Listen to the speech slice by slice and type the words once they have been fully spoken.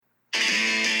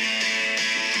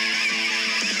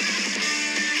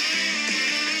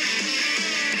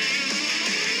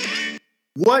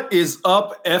What is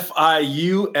up,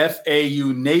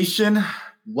 FAU Nation?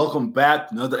 Welcome back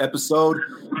to another episode.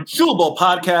 SHULA Bowl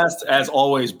Podcast, as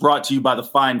always, brought to you by the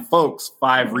fine folks,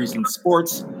 5 Reasons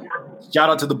Sports.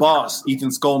 Shout out to the boss, Ethan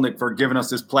Skolnick, for giving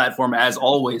us this platform, as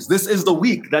always. This is the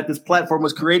week that this platform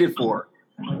was created for.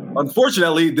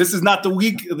 Unfortunately, this is not the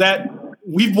week that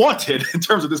we've wanted in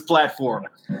terms of this platform.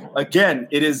 Again,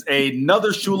 it is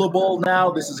another SHULA Bowl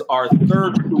now. This is our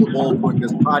third SHULA Bowl doing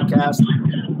this podcast.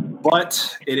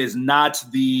 But it is not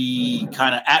the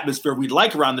kind of atmosphere we'd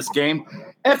like around this game.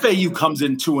 FAU comes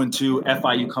in 2-2.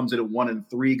 FIU comes in at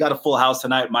 1-3. Got a full house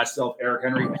tonight. Myself, Eric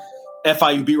Henry,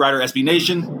 FIU beat writer, SB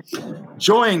Nation,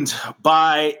 joined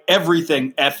by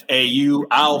everything FAU,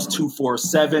 Owls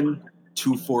 247,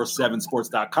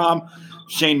 247sports.com,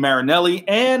 Shane Marinelli,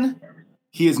 and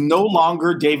he is no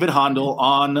longer David Hondel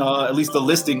on at least the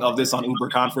listing of this on Uber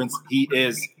Conference. He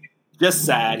is just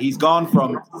sad. He's gone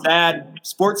from sad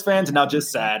sports fan to now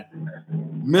just sad.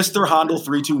 Mr. Hondel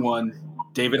 321,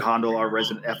 David Hondel, our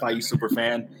resident FIU super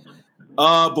fan.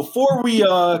 Before we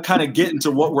kind of get into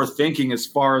what we're thinking as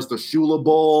far as the SHULA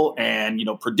Bowl and,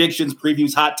 predictions,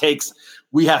 previews, hot takes,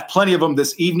 we have plenty of them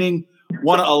this evening.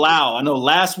 I know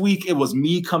last week it was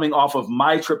me coming off of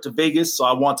my trip to Vegas, so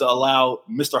I want to allow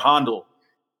Mr. Hondel.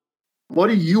 What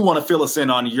do you want to fill us in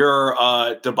on your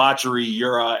debauchery,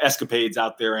 your escapades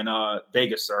out there in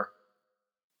Vegas, sir?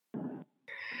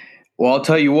 Well, I'll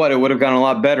tell you what, it would have gone a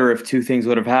lot better if two things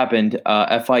would have happened.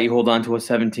 FIU hold on to a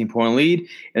 17-point lead,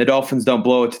 and the Dolphins don't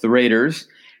blow it to the Raiders.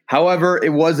 However,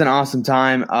 it was an awesome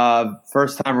time.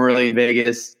 First time really in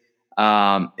Vegas.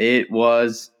 It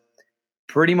was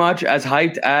pretty much as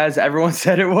hyped as everyone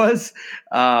said it was.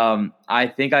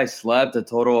 I think I slept a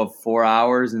total of 4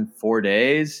 hours in 4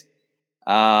 days.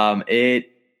 It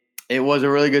was a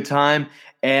really good time,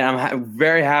 and I'm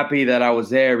very happy that I was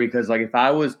there because, if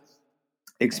I was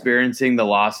experiencing the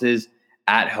losses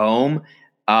at home,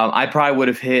 I probably would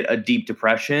have hit a deep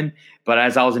depression. But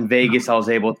as I was in Vegas, I was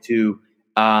able to,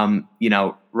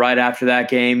 right after that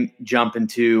game, jump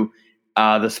into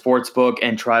the sports book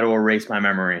and try to erase my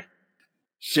memory.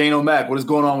 Shane O'Mac, what is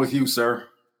going on with you, sir?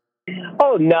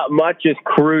 Oh, not much. Just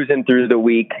cruising through the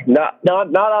week. Not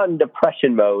on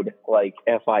depression mode like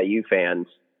FIU fans.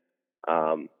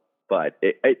 But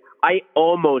I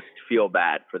almost feel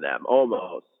bad for them.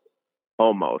 Almost.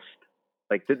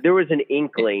 There was an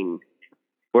inkling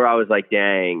where I was like,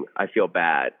 "Dang, I feel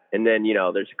bad." And then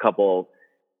there's a couple,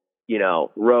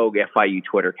 rogue FIU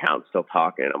Twitter accounts still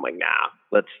talking. And I'm like, "Nah,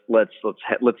 let's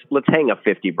hang a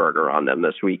 50 burger on them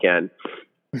this weekend."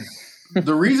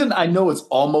 The reason I know it's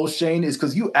almost, Shane, is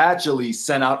because you actually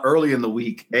sent out early in the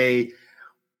week a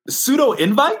pseudo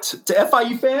invite to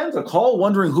FIU fans, a call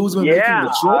wondering who's going to make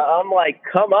the trip. I'm like,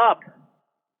 come up.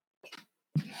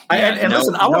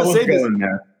 Listen, I want to say this.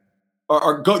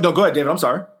 Go ahead, David. I'm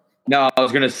sorry. No, I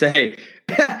was going to say,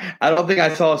 I don't think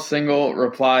I saw a single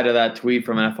reply to that tweet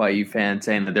from an FIU fan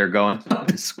saying that they're going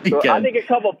this weekend. So I think a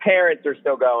couple parents are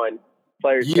still going.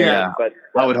 Players, parents, but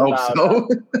I would hope so.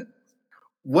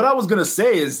 What I was going to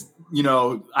say is,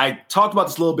 I talked about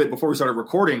this a little bit before we started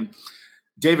recording.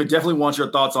 David, definitely wants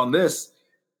your thoughts on this.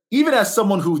 Even as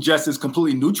someone who just is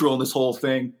completely neutral in this whole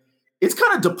thing, it's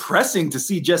kind of depressing to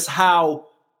see just how,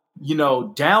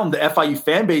 down the FIU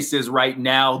fan base is right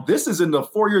now. This is in the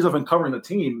 4 years of uncovering the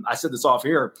team. I said this off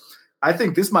here. I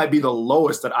think this might be the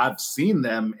lowest that I've seen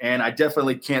them, and I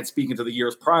definitely can't speak into the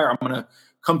years prior. I'm going to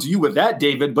come to you with that,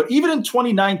 David. But even in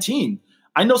 2019,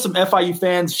 I know some FIU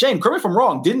fans. Shane, correct me if I'm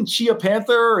wrong. Didn't Chia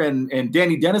Panther and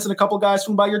Danny Dennis and a couple guys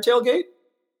swing by your tailgate?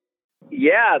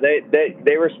 Yeah,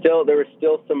 they were still there was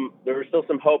still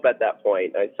some hope at that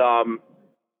point. I saw them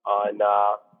on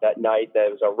that night. There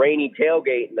was a rainy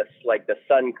tailgate, and the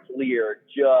sun cleared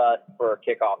just for a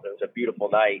kickoff. It was a beautiful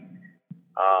night,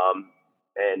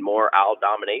 and more Owl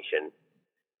domination.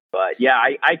 But yeah,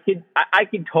 I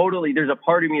could totally. There's a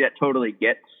part of me that totally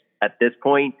gets at this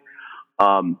point.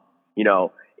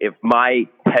 If my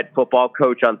head football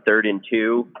coach on 3rd and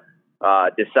 2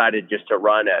 decided just to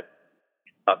run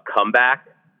a comeback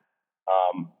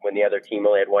when the other team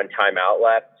only had one timeout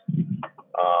left.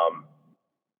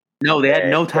 No, they had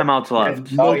no timeouts left.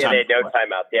 They had no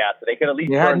timeouts. Yeah, so they could at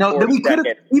least run 4 seconds.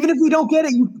 Even if we don't get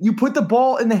it, you put the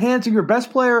ball in the hands of your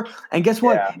best player, and guess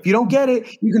what? Yeah. If you don't get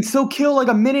it, you can still kill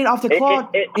a minute off the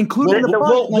clock, including the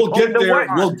punt. We'll get there.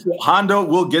 Hondo,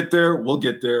 we'll get there. We'll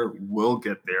get there.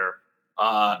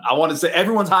 I want to say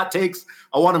everyone's hot takes.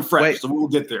 I want them fresh, so we'll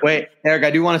get there. Wait, Eric, I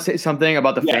do want to say something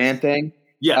about the fan thing.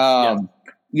 Yes.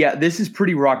 Yeah, this is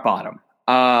pretty rock bottom.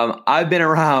 I've been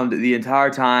around the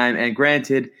entire time, and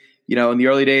granted, in the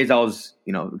early days, I was,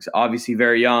 obviously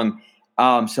very young.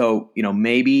 So,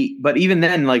 maybe, but even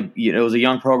then, it was a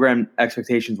young program.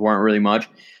 Expectations weren't really much.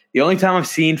 The only time I've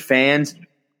seen fans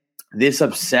this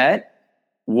upset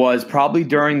was probably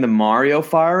during the Mario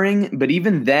firing, but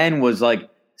even then was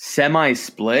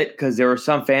semi-split because there were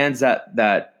some fans that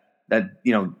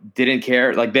didn't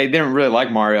care. Like they didn't really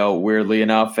like Mario, weirdly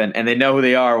enough, and they know who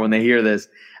they are when they hear this.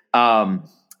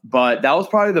 But that was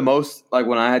probably the most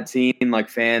when I had seen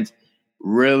fans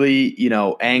really,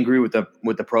 angry with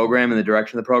the program and the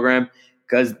direction of the program,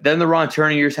 because then the Ron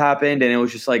Turner years happened and it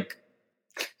was just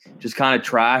kind of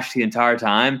trashed the entire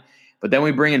time. But then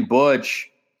we bring in Butch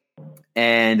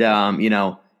and,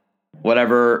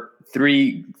 whatever,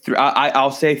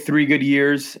 I'll say 3 good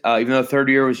years, even though the third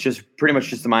year was just pretty much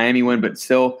just the Miami win, but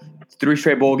still 3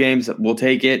 straight bowl games. We'll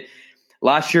take it.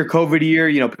 Last year, COVID year,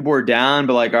 people were down,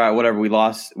 but all right, whatever, we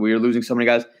lost. We were losing so many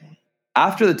guys.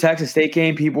 After the Texas State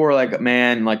game, people were like,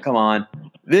 man, come on.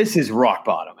 This is rock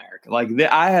bottom, Eric.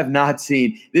 I have not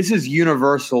seen – this is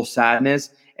universal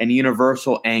sadness and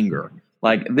universal anger.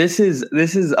 This is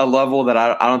a level that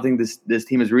I don't think this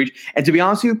team has reached. And to be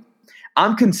honest with you,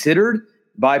 I'm considered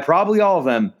by probably all of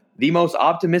them the most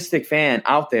optimistic fan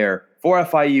out there for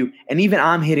FIU, and even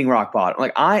I'm hitting rock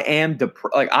bottom. I'm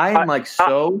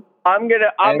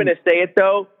gonna say it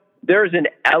though. There's an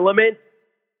element,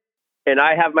 and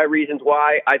I have my reasons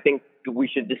why I think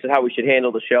this is how we should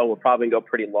handle the show. We'll probably go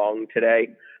pretty long today.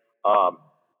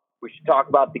 We should talk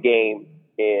about the game,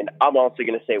 and I'm also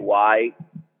going to say why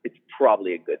it's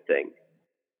probably a good thing,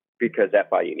 because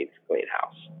FIU needs to clean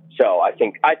house. So I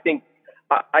think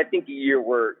a year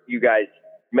where you guys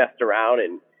messed around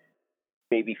and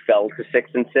maybe fell to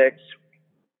 6-6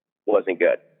 wasn't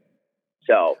good.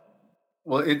 So.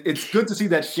 Well, it's good to see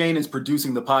that Shane is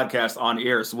producing the podcast on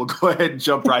air, so we'll go ahead and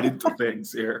jump right into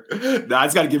things here. Now, I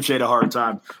just got to give Shane a hard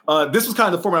time. This was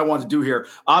kind of the format I wanted to do here.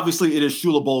 Obviously, it is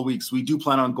Shula Bowl week, so we do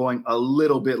plan on going a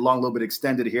little bit long, a little bit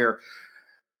extended here.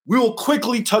 We will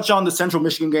quickly touch on the Central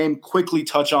Michigan game, quickly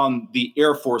touch on the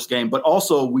Air Force game, but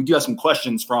also we do have some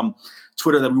questions from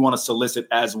Twitter that we want to solicit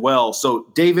as well. So,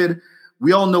 David,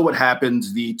 we all know what happened,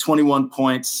 the 21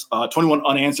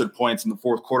 unanswered points in the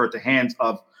fourth quarter at the hands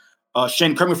of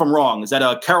Shane, correct me if I'm wrong. Is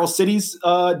that Carroll City's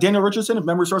Daniel Richardson, if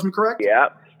memory serves me correct? Yeah,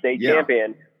 state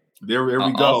champion. There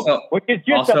we go. Which is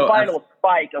just a final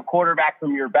spike, a quarterback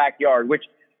from your backyard, which,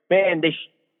 man,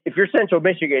 if you're Central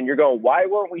Michigan, you're going, why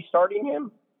weren't we starting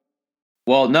him?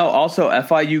 Well, no, also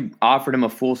FIU offered him a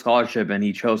full scholarship, and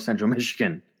he chose Central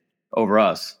Michigan over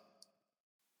us.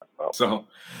 So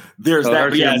there's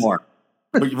that. More.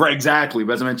 Right, exactly.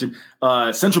 As I mentioned,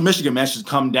 Central Michigan managed to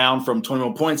come down from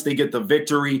 21 points. They get the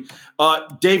victory.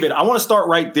 David, I want to start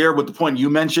right there with the point you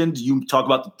mentioned. You talk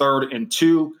about the 3rd and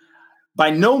 2.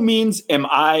 By no means am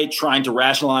I trying to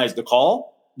rationalize the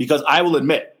call, because I will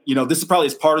admit, this is probably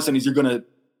as partisan as you're going to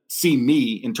see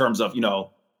me in terms of,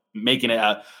 making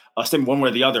a statement one way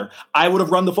or the other. I would have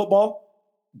run the football,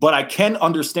 but I can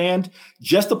understand,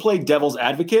 just to play devil's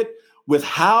advocate, with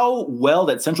how well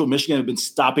that Central Michigan have been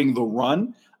stopping the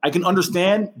run, I can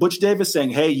understand Butch Davis saying,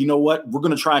 hey, you know what? We're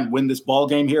going to try and win this ball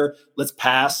game here. Let's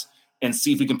pass and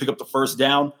see if we can pick up the first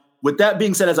down. With that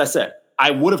being said, as I said,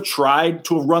 I would have tried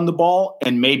to run the ball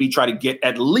and maybe try to get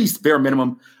at least bare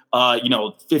minimum,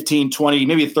 15, 20,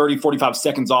 maybe 30, 45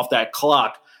 seconds off that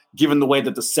clock, given the way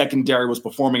that the secondary was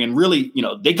performing. And really,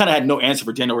 they kind of had no answer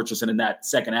for Daniel Richardson in that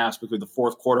second half, particularly the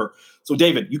fourth quarter. So,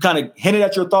 David, you kind of hinted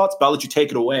at your thoughts, but I'll let you take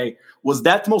it away. Was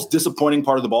that the most disappointing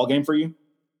part of the ball game for you?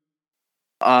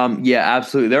 Yeah,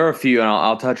 absolutely. There were a few, and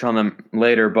I'll touch on them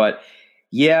later. But,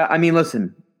 yeah, I mean,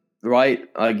 listen,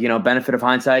 right? Benefit of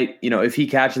hindsight, if he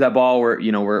catches that ball,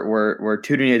 we're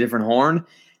tooting a different horn.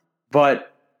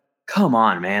 But come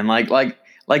on, man. We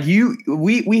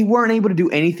weren't able to do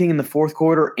anything in the fourth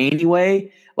quarter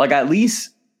anyway. At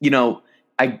least,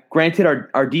 granted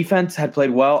our defense had played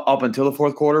well up until the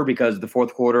fourth quarter, because the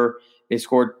fourth quarter they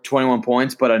scored 21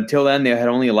 points, but until then they had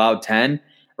only allowed 10,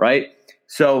 right?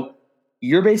 So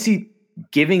you're basically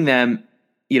giving them,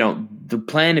 the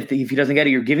plan, if he doesn't get it,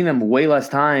 you're giving them way less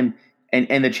time,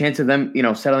 and the chance of them,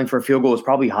 settling for a field goal is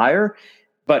probably higher.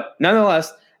 But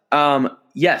nonetheless,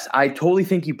 yes, I totally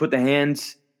think you put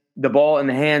the ball in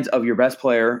the hands of your best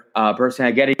player. Personally,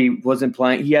 I get it. He wasn't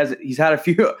playing. He's had a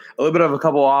little bit of a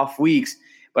couple off weeks,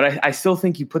 but I still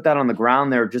think you put that on the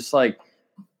ground there, just oh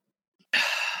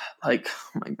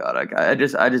my God,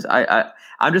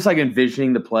 I'm just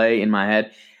envisioning the play in my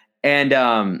head.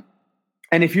 And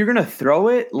if you're going to throw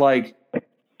it, I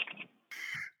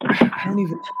don't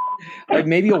even,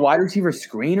 maybe a wide receiver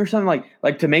screen or something,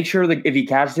 to make sure that if he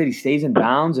catches it, he stays in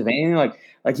bounds, if anything,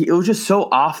 it was just so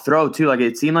off throw too.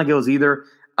 It seemed like it was either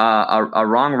a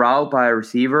wrong route by a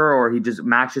receiver, or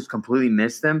Max just completely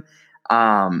missed him.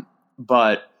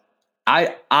 But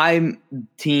I'm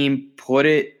team put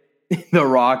it the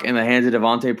rock in the hands of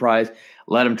Devontae Price.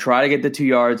 Let him try to get the 2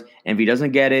 yards, and if he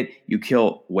doesn't get it, you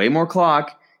kill way more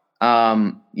clock.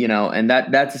 And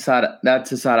that's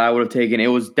the side I would have taken. It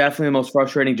was definitely the most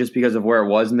frustrating just because of where it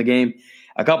was in the game.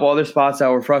 A couple other spots that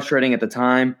were frustrating at the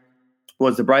time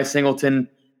was the Bryce Singleton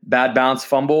bad bounce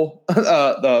fumble,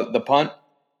 the punt,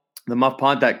 the muff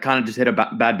punt that kind of just hit a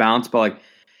bad bounce. But like,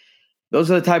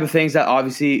 those are the type of things that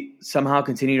obviously somehow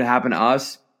continue to happen to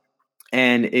us.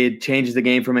 And it changes the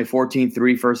game from a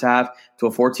 14-3 first half to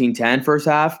a 14-10 first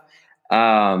half.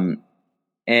 And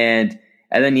then,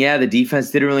 the defense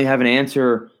didn't really have an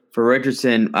answer for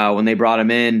Richardson when they brought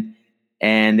him in.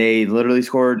 And they literally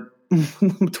scored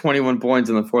 21 points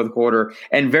in the fourth quarter.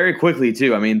 And very quickly,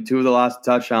 too. I mean, 2 of the last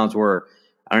touchdowns were,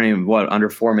 under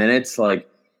 4 minutes. Like,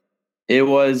 it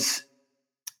was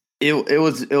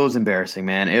embarrassing,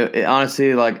 man. It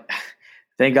honestly, like,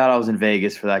 thank God I was in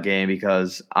Vegas for that game,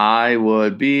 because I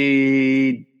would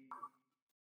be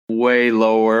way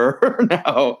lower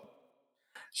now.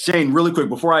 Shane, really quick,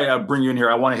 before I bring you in here,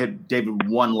 I want to hit David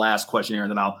one last question here,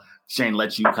 and then I'll, Shane,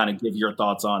 let you kind of give your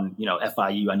thoughts on,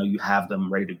 FIU. I know you have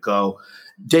them ready to go.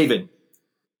 David,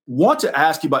 want to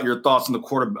ask you about your thoughts on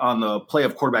the play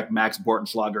of quarterback Max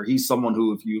Bortenschlager. He's someone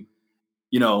who, if you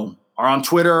are on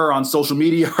Twitter or on social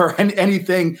media or any of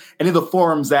the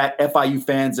forums that FIU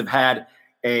fans have had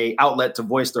a outlet to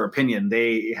voice their opinion,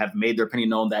 they have made their opinion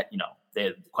known that,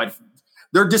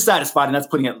 they're dissatisfied, and that's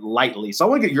putting it lightly. So I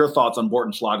want to get your thoughts on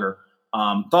Bortenschlager,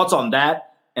 thoughts on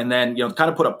that, and then, kind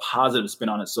of put a positive spin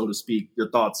on it, so to speak, your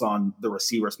thoughts on the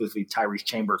receiver, specifically Tyrese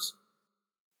Chambers.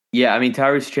 Yeah, I mean,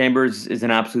 Tyrese Chambers is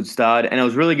an absolute stud, and it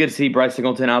was really good to see Bryce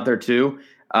Singleton out there too.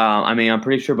 I'm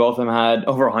pretty sure both of them had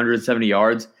over 170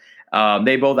 yards.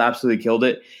 They both absolutely killed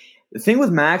it. The thing with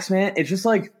Max, man, it's just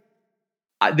like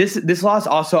this loss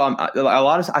also.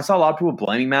 I saw a lot of people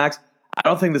blaming Max. I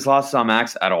don't think this loss is on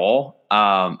Max at all.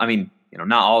 Not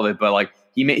all of it, but like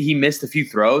he missed a few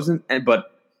throws, but at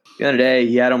the end of the day,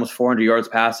 he had almost 400 yards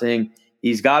passing.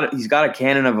 He's got a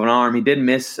cannon of an arm. He did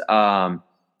miss a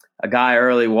guy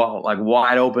early, like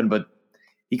wide open, but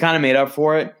he kind of made up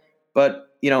for it. But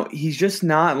he's just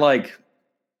not like,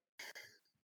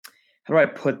 how do I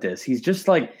put this? He's just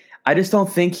like, I just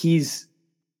don't think he's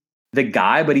the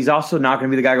guy, but he's also not going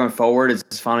to be the guy going forward. It's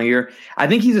his final year. I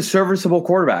think he's a serviceable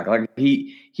quarterback. Like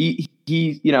he's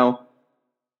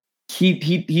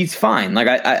fine. Like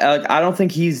I don't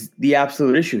think he's the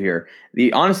absolute issue here.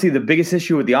 Honestly, the biggest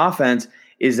issue with the offense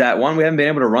is that, one, we haven't been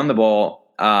able to run the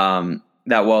ball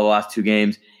that well the last 2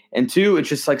 games. And 2, it's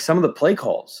just like some of the play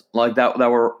calls like that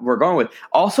we're going with.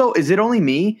 Also, is it only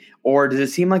me, or does it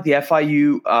seem like the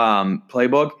FIU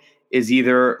playbook is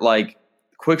either like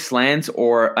quick slants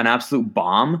or an absolute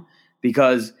bomb?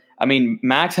 Because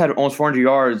Max had almost 400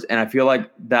 yards, and I feel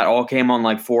like that all came on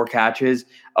like 4 catches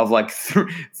of like 3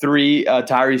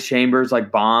 Tyrese Chambers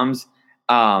like bombs.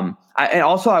 And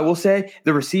also, I will say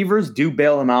the receivers do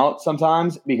bail him out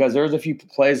sometimes, because there's a few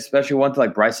plays, especially one to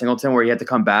like Bryce Singleton, where he had to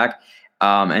come back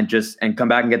and come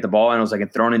back and get the ball, and it was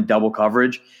like thrown in double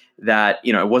coverage that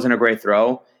it wasn't a great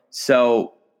throw.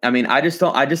 So I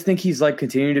just think he's like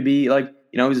continuing to be like,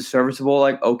 he's a serviceable,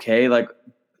 like, okay, like,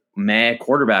 meh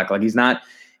quarterback. Like, he's not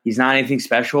anything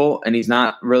special, and he's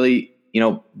not really,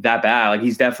 that bad. Like,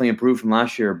 he's definitely improved from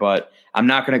last year, but I'm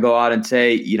not going to go out and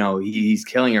say, he's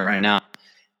killing it right now.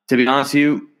 To be honest with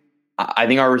you, I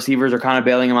think our receivers are kind of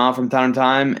bailing him out from time to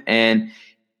time. And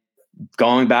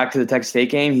going back to the Texas State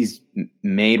game, he's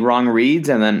made wrong reads.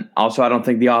 And then also, I don't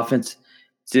think the offensive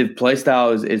play style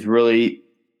is really,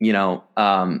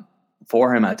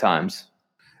 for him at times.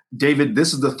 David,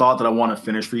 this is the thought that I want to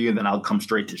finish for you, and then I'll come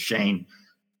straight to Shane.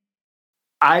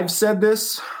 I've said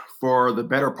this for the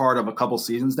better part of a couple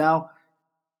seasons now.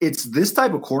 It's this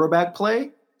type of quarterback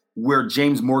play where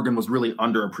James Morgan was really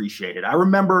underappreciated. I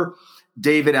remember,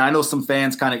 David, and I know some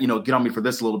fans kind of, get on me for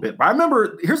this a little bit, but I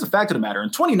remember, here's the fact of the matter. In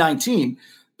 2019,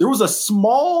 there was a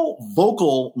small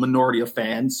vocal minority of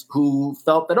fans who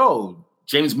felt that,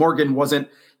 James Morgan wasn't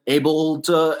able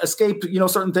to escape,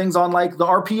 certain things on like the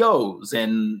RPOs,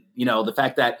 and, the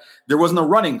fact that there wasn't a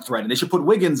running threat and they should put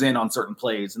Wiggins in on certain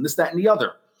plays and this, that, and the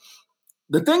other.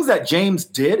 The things that James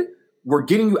did were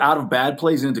getting you out of bad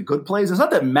plays and into good plays. It's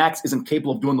not that Max isn't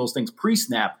capable of doing those things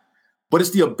pre-snap, but it's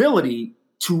the ability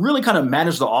to really kind of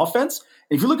manage the offense.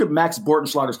 And if you look at Max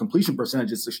Bortenschlager's completion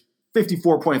percentage, it's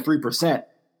 54.3%.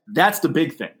 That's the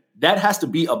big thing. That has to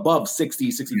be above 60,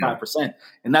 65%.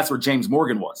 And that's where James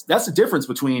Morgan was. That's the difference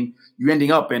between you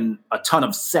ending up in a ton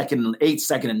of second and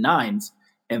 9s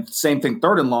and same thing,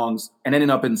 third and longs, and ending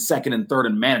up in second and third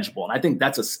and manageable. And I think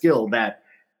that's a skill that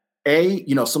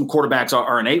some quarterbacks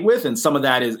are innate with, and some of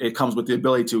that it comes with the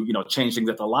ability to, change things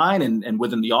at the line and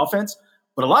within the offense.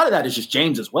 But a lot of that is just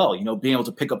James as well, being able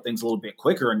to pick up things a little bit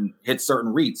quicker and hit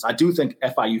certain reads. I do think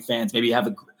FIU fans maybe have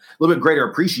a little bit greater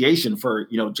appreciation for,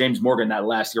 James Morgan that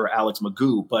last year, or Alex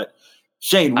Magoo. But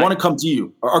Shane, want to come to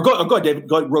you. Or go ahead, David.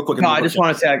 Go ahead real quick. No, I just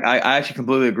want to say I actually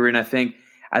completely agree. And I think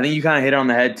you kind of hit it on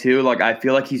the head too. Like, I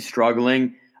feel like he's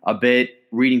struggling a bit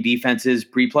reading defenses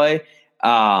pre-play,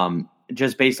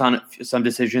 just based on some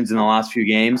decisions in the last few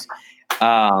games.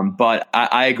 But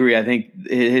I agree. I think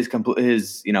his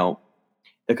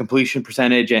the completion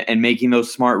percentage and making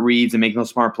those smart reads and making those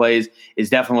smart plays is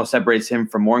definitely what separates him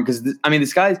from Morgan. Because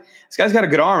this guy's got a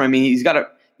good arm. I mean,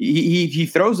 he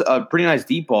throws a pretty nice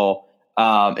deep ball.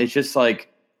 It's just like,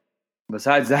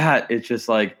 besides that, it's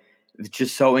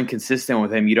just so inconsistent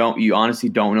with him. You honestly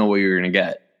don't know what you're going to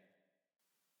get.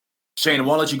 Shane, I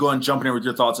want to let you go and jump in with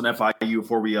your thoughts on FIU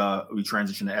before we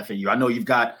transition to FAU. I know you've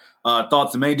got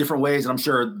thoughts in many different ways, and I'm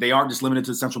sure they aren't just limited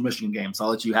to the Central Michigan game. So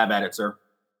I'll let you have at it, sir.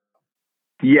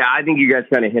 Yeah, I think you guys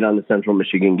kind of hit on the Central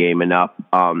Michigan game enough.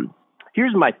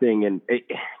 Here's my thing, and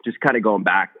just kind of going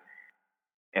back,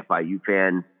 FIU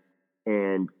fan,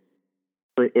 and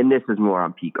this is more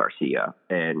on Pete Garcia.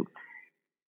 And,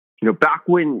 back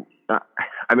when I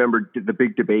remember the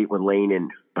big debate when Lane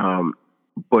and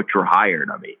Butch were hired.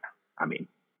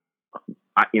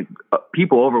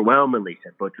 People overwhelmingly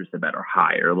said Butch was the better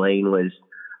hire. Lane was,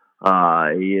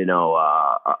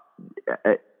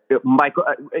 Michael,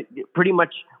 pretty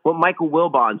much what Michael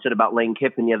Wilbon said about Lane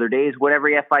Kiffin the other day is what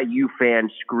every FIU fan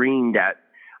screamed at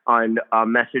on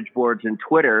message boards and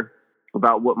Twitter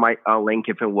about what Lane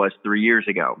Kiffin was 3 years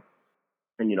ago.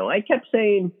 And, I kept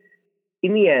saying,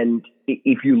 in the end,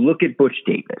 if you look at Butch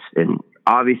Davis, and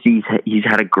obviously he's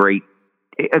had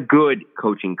a good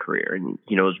coaching career, and,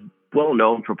 is well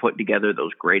known for putting together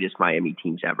those greatest Miami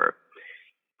teams ever.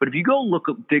 But if you go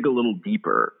dig a little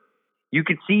deeper, you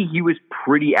could see he was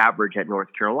pretty average at North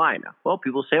Carolina. Well,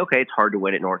 people say, okay, it's hard to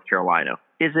win at North Carolina.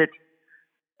 Is it?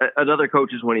 Another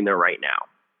coach is winning there right now.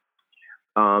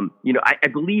 I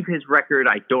believe his record,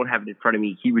 I don't have it in front of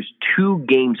me. He was 2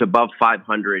 games above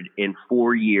 500 in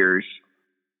 4 years.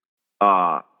 He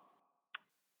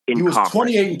was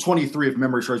 28 and 23, if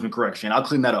memory serves me correct, Shane. I'll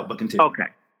clean that up, but continue. Okay.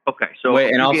 So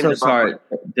wait, and also, sorry,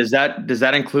 does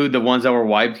that include the ones that were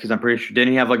wiped? Because I'm pretty sure,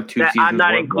 didn't he have like 2 seasons? I'm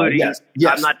not including. Yes.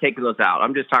 I'm not taking those out.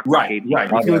 I'm just talking about right. If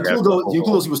you include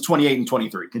those, he was 28 and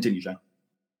 23. Continue, Shane.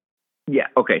 Yeah.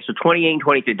 Okay. So 28 and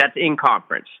 23. That's in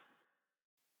conference.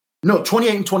 No,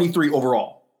 28 and 23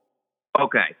 overall.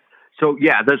 Okay. So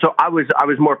yeah, so I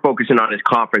was more focusing on his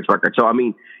conference record. So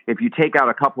if you take out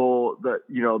a couple, the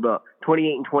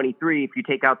 28 and 23, if you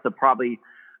take out probably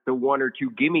the 1 or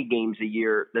 2 gimme games a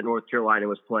year that North Carolina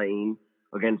was playing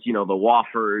against, the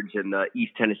Woffords and the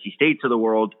East Tennessee States of the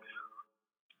world,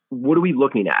 what are we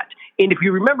looking at? And if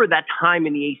you remember that time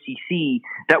in the ACC,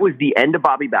 that was the end of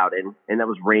Bobby Bowden, and that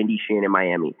was Randy Shannon in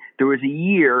Miami. There was a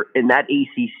year in that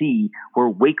ACC where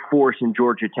Wake Forest and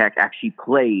Georgia Tech actually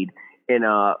played in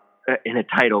a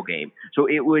title game. So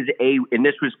it was and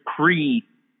this was pre,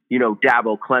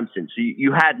 Dabo Clemson. So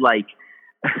you had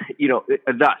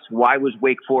thus, why was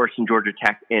Wake Forest and Georgia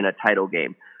Tech in a title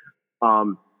game?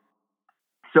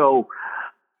 So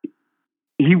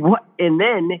you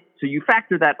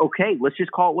factor that, okay, let's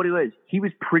just call it what it was. He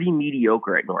was pretty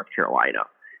mediocre at North Carolina.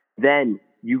 Then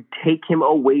you take him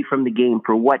away from the game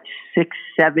for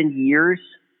 6-7 years,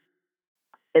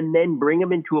 and then bring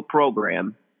him into a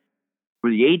program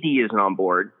where the AD isn't on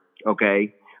board,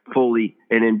 okay, fully,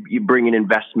 and then you bring in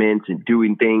investments and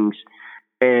doing things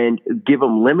and give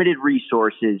them limited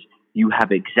resources. You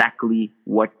have exactly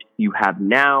what you have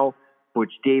now.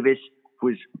 Butch Davis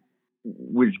was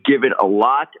given a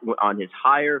lot on his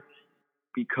hire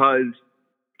because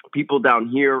people down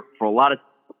here, for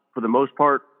the most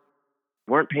part,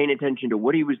 weren't paying attention to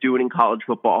what he was doing in college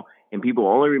football, and people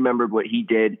only remembered what he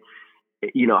did,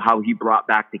 how he brought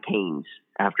back the Canes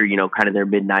after, kind of their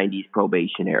mid-90s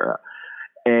probation era.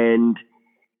 And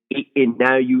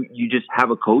now you just have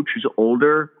a coach who's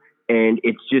older, and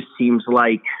it just seems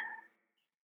like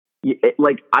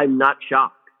I'm not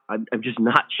shocked. I'm just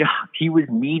not shocked. He was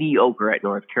mediocre at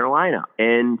North Carolina,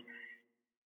 and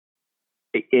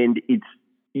it's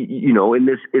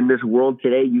in this world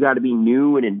today, you got to be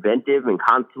new and inventive and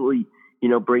constantly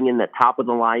bring in the top of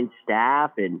the line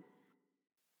staff, and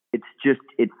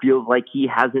it feels like he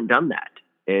hasn't done that.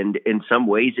 And in some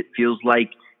ways, it feels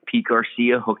like Pete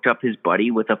Garcia hooked up his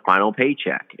buddy with a final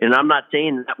paycheck. And I'm not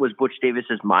saying that was Butch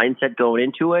Davis's mindset going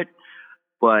into it,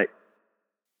 but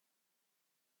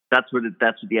That's what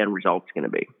the end result's going to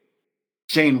be.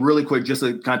 Shane, really quick, just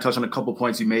to kind of touch on a couple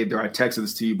points you made there. I texted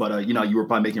this to you, but you were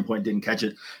probably making a point, didn't catch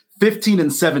it.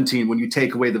 15-17 when you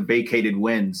take away the vacated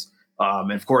wins.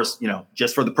 And of course,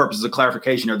 just for the purposes of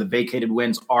clarification, the vacated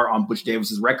wins are on Butch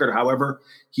Davis's record. However,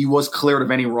 he was cleared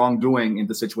of any wrongdoing in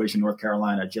the situation in North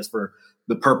Carolina, just for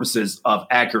the purposes of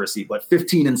accuracy. But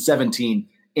 15-17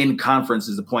 in conference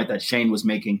is the point that Shane was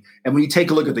making. And when you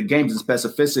take a look at the games in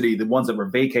specificity, the ones that were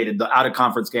vacated, the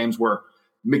out-of-conference games were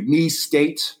McNeese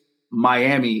State,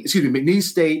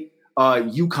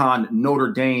 UConn,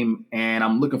 Notre Dame, and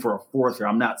I'm looking for a fourth here.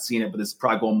 I'm not seeing it, but this is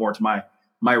probably going more to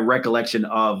my recollection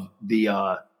of the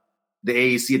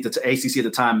ACC at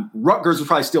the time. Rutgers was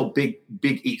probably still Big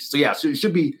East. So yeah, so it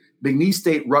should be McNeese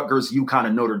State, Rutgers, UConn,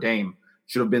 and Notre Dame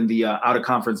should have been the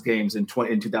out-of-conference games in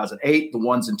 2008. The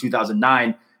ones in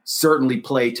 2009 certainly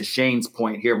play to Shane's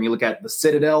point here. When you look at the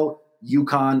Citadel,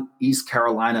 UConn, East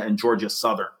Carolina, and Georgia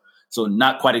Southern. So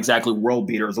not quite exactly world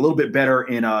beaters. A little bit better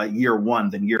in year one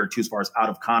than year two as far as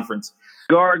out-of-conference.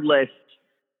 Regardless,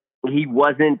 he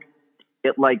wasn't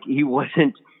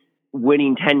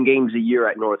winning 10 games a year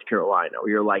at North Carolina,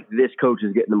 where you're like, this coach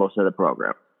is getting the most out of the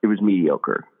program. It was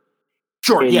mediocre.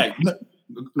 Sure, yeah.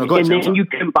 No, go ahead. And then you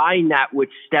combine that with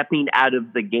stepping out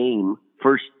of the game.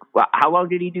 First, how long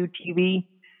did he do TV?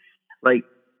 5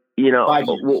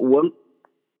 years.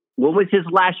 When was his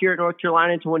last year at North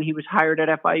Carolina to when he was hired at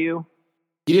FIU?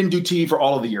 He didn't do TV for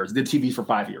all of the years. He did TV for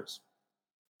 5 years.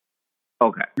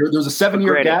 Okay. There's a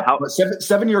 7-year gap,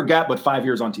 seven-year gap, but 5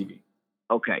 years on TV.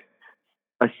 Okay.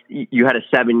 You had a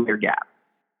 7-year gap.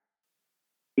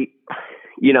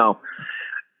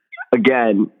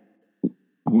 Again,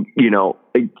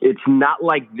 it's not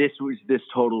like this was this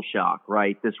total shock,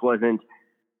 right? This wasn't,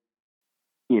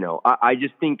 I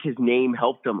just think his name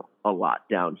helped him a lot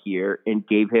down here and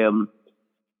gave him,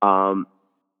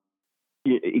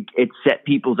 it set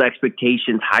people's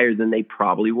expectations higher than they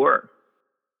probably were.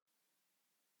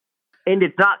 And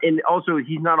it's not, and also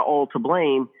he's not all to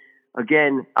blame.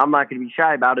 Again, I'm not going to be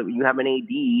shy about it. When you have an AD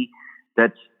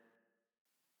that's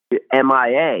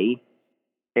MIA,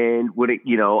 and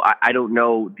I don't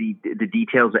know the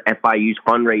details of FIU's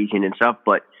fundraising and stuff,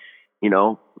 but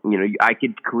I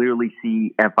could clearly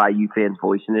see FIU fans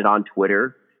voicing it on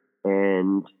Twitter.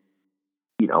 And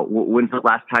when's the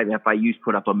last time FIU's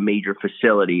put up a major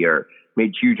facility or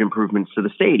made huge improvements to the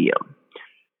stadium?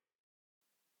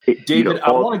 David,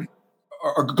 I want to.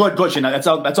 Go ahead, Shane. That's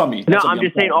on me. I'm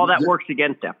just saying all that works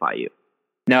against FIU.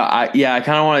 No, I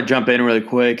kind of want to jump in really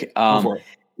quick.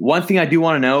 One thing I do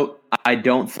want to note, I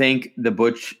don't think the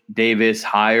Butch Davis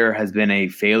hire has been a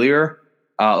failure,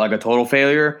 like a total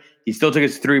failure. He still took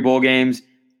us 3 bowl games,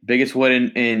 biggest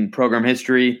win in program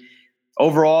history.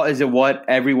 Overall, is it what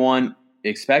everyone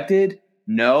expected?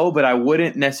 No, but I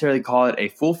wouldn't necessarily call it a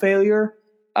full failure.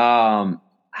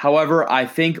 However, I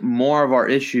think more of our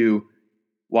issue,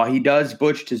 while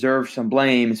Butch deserves some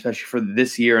blame, especially for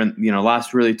this year and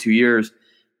last really 2 years.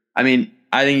 I mean,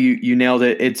 I think you nailed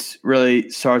it. It's really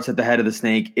starts at the head of the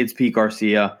snake. It's Pete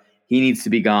Garcia. He needs to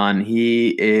be gone. He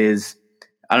is.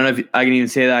 I don't know if I can even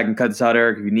say that. I can cut this out,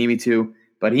 Eric, if you need me to.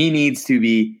 But he needs to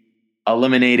be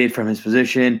eliminated from his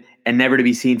position and never to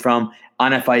be seen from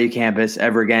on FIU campus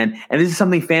ever again. And this is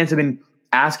something fans have been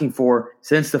asking for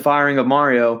since the firing of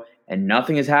Mario, and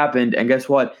nothing has happened. And guess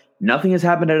what? Nothing has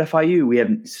happened at FIU.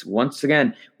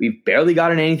 We've barely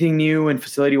gotten anything new and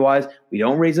facility-wise. We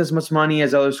don't raise as much money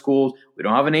as other schools. We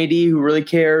don't have an AD who really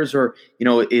cares or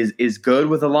is good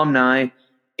with alumni.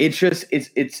 It's just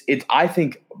it's I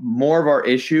think more of our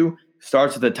issue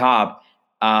starts at the top,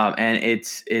 and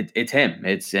it's him.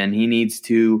 And he needs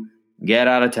to get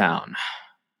out of town.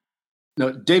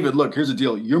 No, David, look, here's the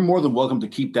deal. You're more than welcome to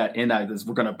keep that in.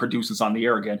 We're going to produce this on the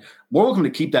air again. More welcome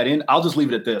to keep that in. I'll just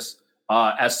leave it at this.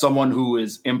 As someone who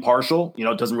is impartial,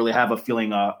 doesn't really have a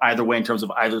feeling either way in terms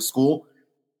of either school.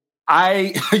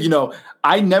 I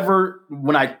never,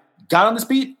 when I got on this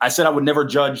beat, I said I would never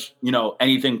judge,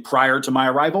 anything prior to my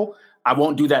arrival. I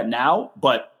won't do that now,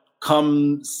 but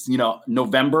come,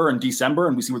 November and December,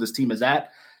 and we see where this team is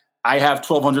at, I have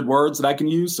 1,200 words that I can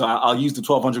use. So I'll use the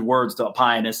 1,200 words to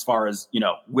opine as far as,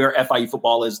 where FIU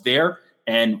football is there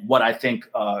and what I think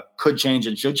could change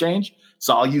and should change.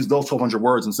 So I'll use those 1,200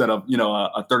 words instead of,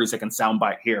 a 30-second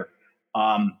soundbite here.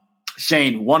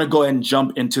 Shane, want to go ahead and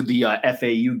jump into the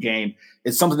FAU game.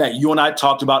 It's something that you and I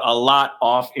talked about a lot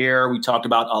off air. We talked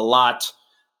about a lot,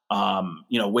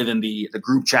 within the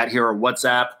group chat here or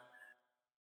WhatsApp.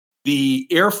 The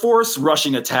Air Force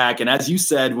rushing attack, and as you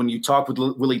said when you talked with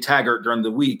Willie Taggart during the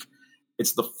week,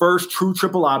 it's the first true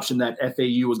triple option that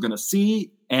FAU was going to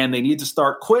see, and they need to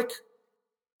start quick.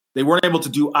 They weren't able to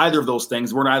do either of those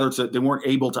things. They weren't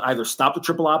able to either stop the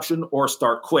triple option or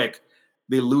start quick.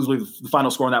 They lose with the final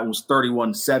score on that one was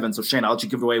 31-7. So Shane, I'll let you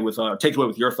take it away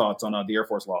with your thoughts on the Air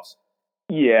Force loss.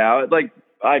 Yeah, like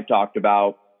I've talked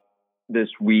about this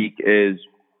week is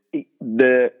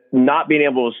the not being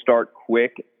able to start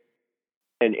quick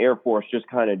and Air Force just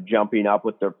kind of jumping up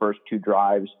with their first two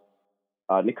drives.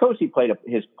 Nikosi played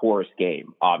his poorest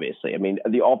game, obviously. I mean,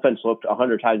 the offense looked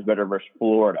 100 times better versus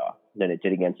Florida than it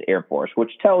did against Air Force,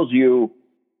 which tells you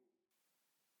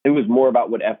it was more about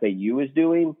what FAU is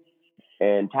doing.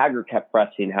 And Taggart kept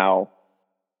pressing how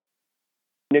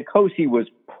Nikosi was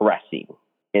pressing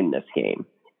in this game.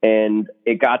 And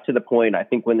it got to the point, I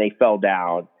think, when they fell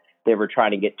down, they were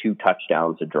trying to get 2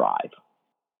 touchdowns a drive,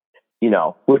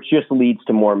 which just leads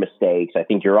to more mistakes. I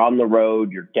think you're on the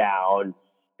road, you're down,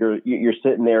 you're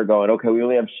sitting there going, okay, we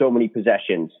only have so many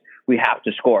possessions. We have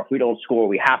to score. If we don't score,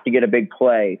 we have to get a big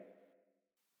play.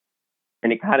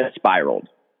 And it kind of spiraled.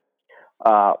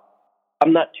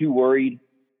 I'm not too worried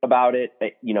about it.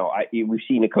 We've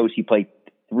seen Nikosi play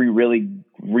 3 really,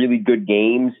 really good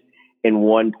games in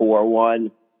one poor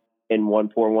one,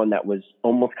 that was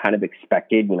almost kind of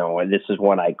expected. This is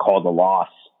one I called a loss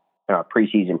in our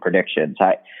preseason predictions.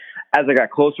 As I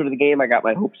got closer to the game, I got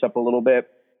my hopes up a little bit,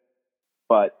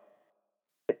 but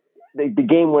the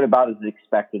game went about as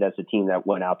expected as a team that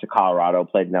went out to Colorado,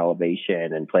 played an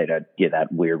elevation, and played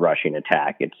that weird rushing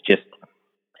attack. It's just,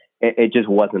 it just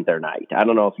wasn't their night. I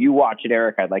don't know if you watch it,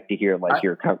 Eric. I'd like to hear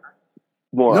your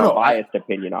more biased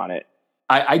opinion on it.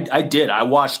 I did. I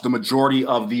watched the majority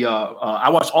of I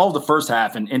watched all of the first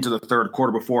half and into the third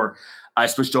quarter before I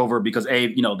switched over because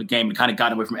the game kind of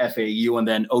got away from FAU, and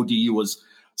then ODU was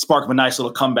sparking a nice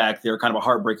little comeback there, kind of a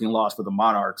heartbreaking loss for the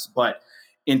Monarchs. But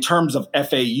in terms of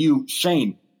FAU,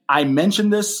 Shane, I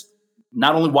mentioned this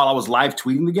not only while I was live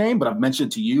tweeting the game, but I've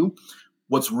mentioned to you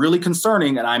what's really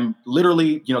concerning, and I'm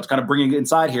literally, to kind of bring it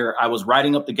inside here, I was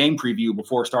writing up the game preview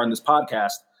before starting this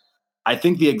podcast. I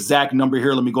think the exact number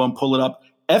here, let me go and pull it up.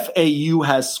 FAU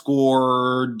has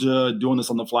scored, doing this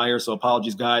on the fly here, so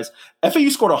apologies, guys. FAU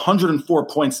scored 104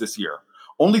 points this year.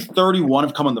 Only 31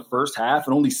 have come in the first half,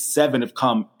 and only 7 have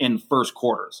come in first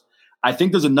quarters. I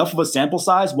think there's enough of a sample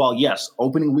size. While, yes,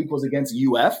 opening week was against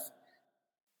UF,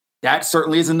 that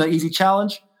certainly isn't an easy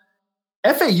challenge.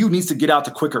 FAU needs to get out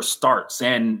to quicker starts,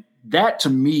 and that,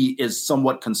 to me, is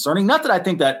somewhat concerning. Not that I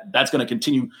think that that's going to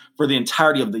continue for the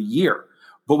entirety of the year,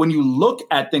 but when you look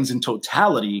at things in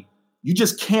totality, you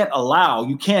just can't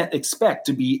expect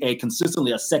to be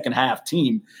consistently a second half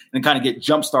team and kind of get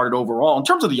jump started overall in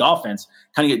terms of the offense,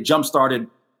 kind of get jump started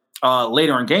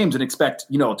later in games and expect,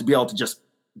 to be able to just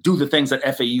do the things that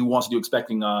FAU wants to do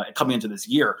expecting coming into this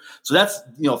year. So that's,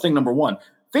 thing number one.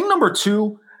 Thing number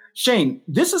two, Shane,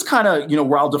 this is kind of,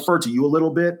 where I'll defer to you a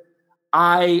little bit.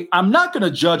 I'm not going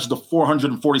to judge the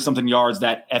 440 something yards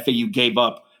that FAU gave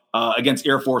up against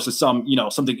Air Force as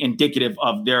something indicative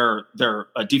of their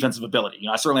defensive ability.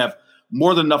 I certainly have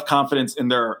more than enough confidence in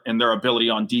their ability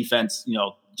on defense,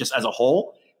 just as a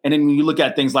whole. And then when you look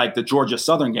at things like the Georgia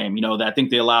Southern game, that I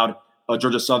think they allowed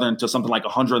Georgia Southern to something like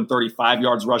 135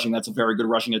 yards rushing. That's a very good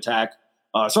rushing attack.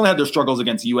 Certainly had their struggles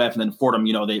against UF, and then Fordham,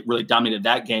 they really dominated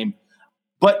that game.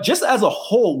 But just as a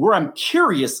whole, where I'm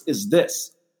curious is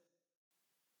this.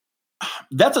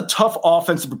 That's a tough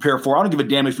offense to prepare for. I don't give a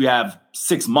damn if you have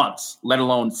 6 months, let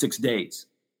alone 6 days.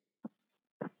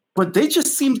 But they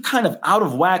just seemed kind of out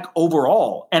of whack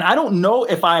overall. And I don't know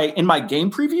if in my game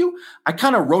preview, I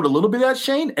kind of wrote a little bit of that,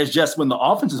 Shane, as just when the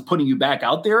offense is putting you back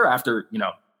out there after,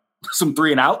 some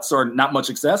 3 and outs or not much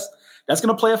success, that's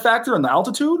going to play a factor in the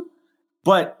altitude.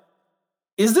 But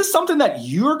is this something that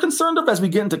you're concerned of as we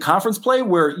get into conference play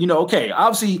where, okay,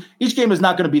 obviously each game is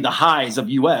not going to be the highs of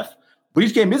UF, but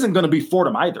each game isn't going to be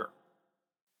Fordham either.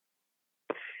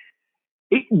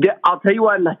 I'll tell you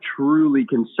why I'm not truly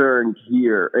concerned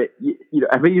here.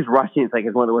 FAU's rushing is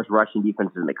it's one of the worst rushing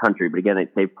defenses in the country. But again,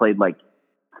 they've played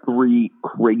 3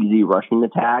 crazy rushing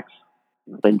attacks.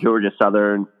 Then Georgia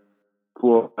Southern,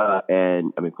 Florida,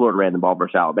 Florida ran the ball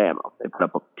versus Alabama. They put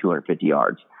up 250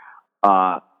 yards.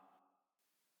 I'm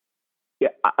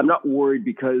not worried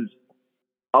because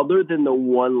other than the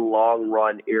one long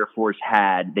run Air Force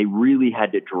had, they really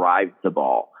had to drive the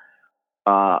ball.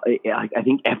 I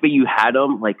think FAU had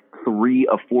them 3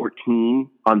 of 14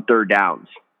 on third downs.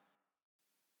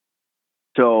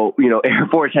 So, Air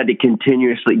Force had to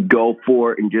continuously go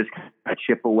for it and just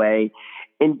chip away.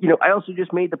 And, I also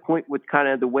just made the point with kind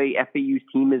of the way FAU's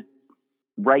team is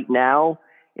right now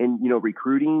and,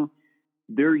 recruiting.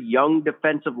 Their big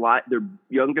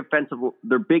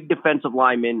defensive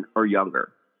linemen are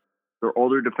younger. Their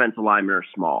older defensive linemen are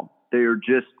small. They're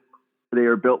just they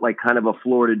are built like kind of a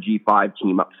Florida G5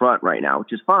 team up front right now,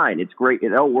 which is fine. It's great.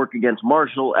 It'll work against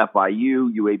Marshall, FIU,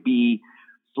 UAB.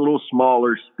 It's a little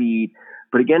smaller speed,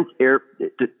 but against to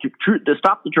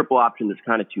stop the triple option, there's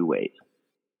kind of two ways.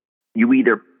 You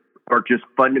either are just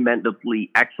fundamentally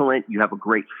excellent. You have a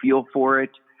great feel for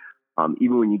it.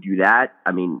 Even when you do that,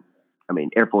 I mean,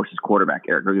 Air Force's quarterback,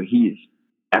 Eric, he's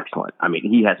excellent. I mean,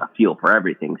 he has a feel for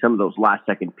everything. Some of those last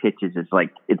second pitches, it's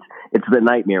like, it's the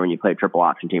nightmare when you play a triple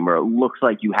option team where it looks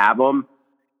like you have them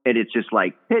and it's just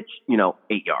like pitch,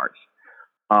 8 yards.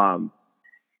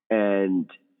 And,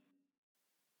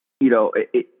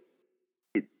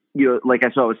 like I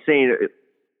was saying,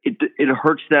 it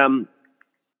hurts them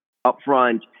up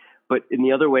front, but in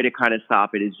the other way to kind of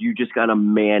stop it is you just got to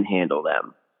manhandle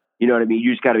them. You know what I mean?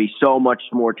 You just got to be so much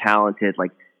more talented.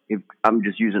 Like, if I'm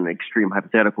just using an extreme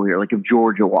hypothetical here, like if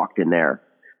Georgia walked in there,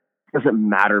 it doesn't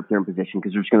matter if they're in position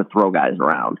because they're just going to throw guys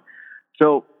around.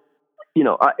 So,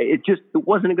 it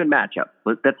wasn't a good matchup.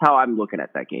 But that's how I'm looking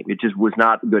at that game. It just was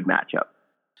not a good matchup.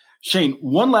 Shane,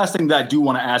 one last thing that I do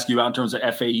want to ask you about in terms of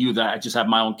FAU that I just have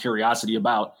my own curiosity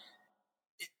about.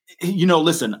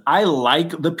 Listen, I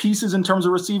like the pieces in terms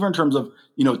of receiver, in terms of,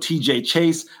 TJ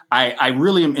Chase. I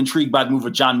really am intrigued by the move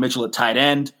of John Mitchell at tight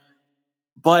end.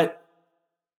 But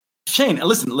Shane,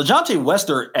 listen, LeJontay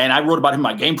Wester, and I wrote about him in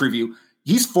my game preview,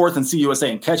 he's fourth in CUSA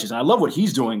in catches, and I love what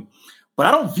he's doing. But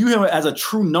I don't view him as a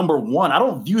true number one. I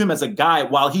don't view him as a guy,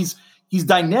 while he's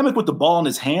dynamic with the ball in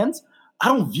his hands, I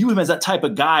don't view him as that type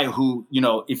of guy who,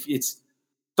 if it's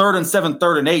 3rd and 7,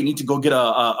 3rd and 8, need to go get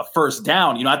a first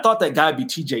down. I thought that guy would be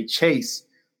TJ Chase.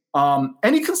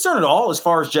 Any concern at all as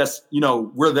far as just,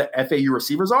 where the FAU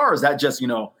receivers are? Or is that just,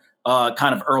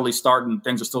 kind of early start and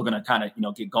things are still going to kind of,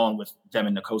 get going with them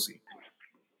and Nkosi?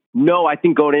 No, I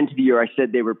think going into the year, I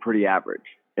said they were pretty average.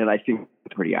 And I think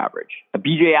pretty average.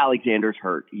 BJ Alexander's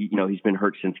hurt. He's been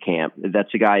hurt since camp. That's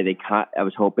a guy I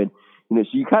was hoping. So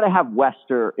you kind of have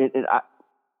Wester.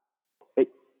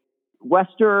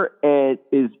 Wester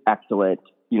is excellent,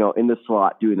 in the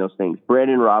slot doing those things.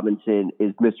 Brandon Robinson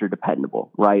is Mr.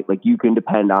 Dependable, right? Like you can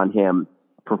depend on him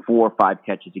for 4 or 5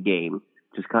 catches a game,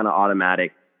 just kind of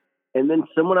automatic. And then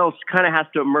someone else kind of has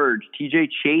to emerge. TJ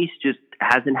Chase just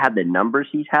hasn't had the numbers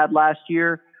he's had last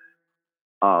year.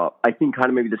 I think kind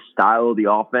of maybe the style of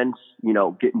the offense,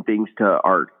 getting things to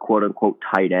our quote unquote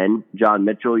tight end, John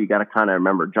Mitchell, you got to kind of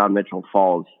remember John Mitchell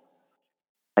falls,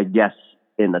 I guess,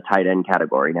 in the tight end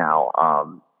category now,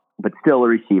 but still a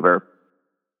receiver.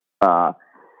 And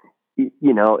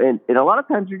a lot of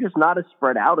times you're just not as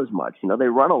spread out as much. They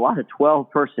run a lot of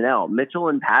 12 personnel. Mitchell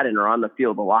and Patton are on the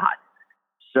field a lot.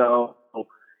 So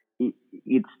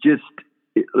it's just,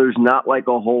 there's not like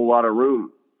a whole lot of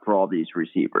room for all these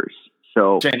receivers.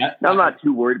 So Shane, I'm not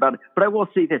too worried about it. But I will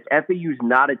say this, FAU's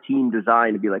not a team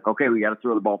designed to be like, okay, we got to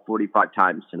throw the ball 45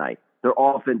 times tonight. Their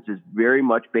offense is very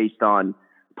much based on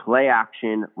play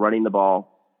action, running the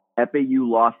ball. FAU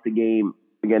lost the game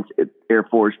against Air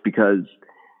Force because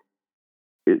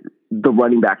the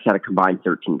running backs had a combined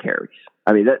 13 carries.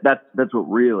 I mean, that's what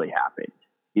really happened,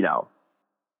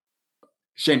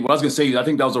 Shane, what I was going to say, I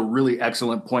think that was a really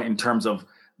excellent point in terms of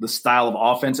the style of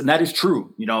offense. And that is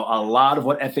true. A lot of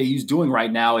what FAU is doing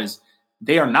right now is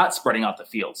they are not spreading out the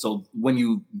field. So when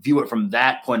you view it from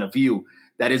that point of view,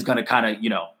 that is going to kind of,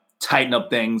 tighten up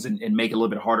things and make it a little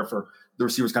bit harder for the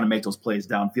receivers kind of make those plays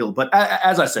downfield. But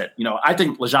as I said, I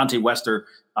think LeJontay Wester,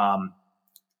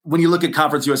 when you look at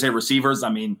Conference USA receivers, I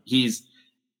mean, he's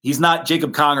not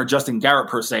Jacob Kong or Justin Garrett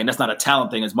per se, and that's not a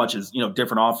talent thing as much as,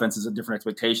 different offenses and different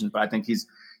expectations. But I think he's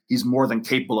more than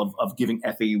capable of giving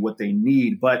FAU what they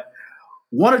need. But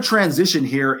want to transition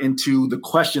here into the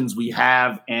questions we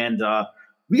have. And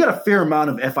we got a fair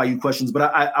amount of FIU questions, but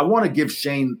I want to give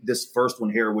Shane this first one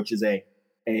here, which is a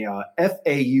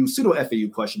pseudo FAU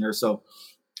question here. So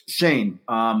Shane,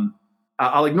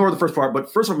 I'll ignore the first part,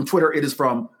 but first one from Twitter, it is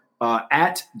from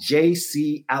at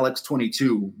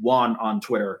JCAlex22, Juan on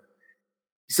Twitter.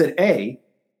 He said,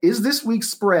 is this week's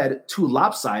spread too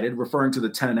lopsided, referring to the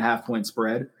 10.5 point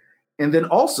spread? And then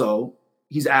also,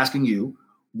 he's asking you,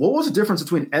 what was the difference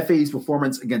between FAU's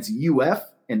performance against UF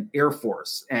and Air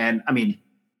Force? And I mean,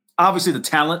 obviously the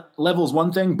talent level is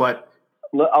one thing, but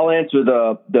I'll answer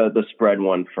the spread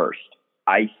one first.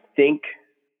 I think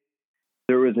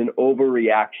there was an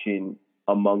overreaction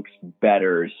amongst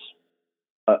bettors,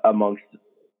 amongst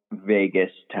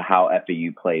Vegas, to how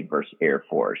FAU played versus Air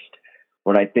Force,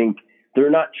 when I think they're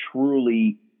not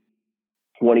truly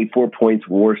 24 points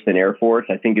worse than Air Force.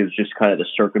 I think it was just kind of the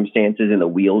circumstances and the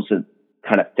wheels that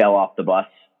kind of fell off the bus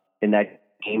in that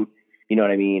game. You know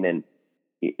what I mean? And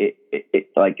it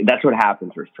like, that's what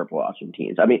happens with triple option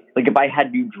teams. I mean, like if I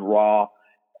had to draw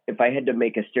if I had to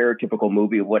make a stereotypical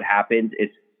movie of what happens,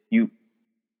 it's you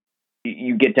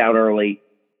get down early,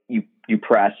 you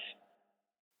press,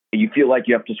 you feel like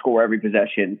you have to score every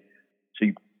possession, so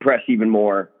you press even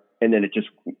more, and then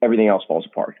everything else falls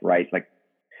apart, right? Like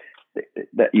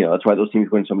that, that's why those teams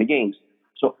win so many games.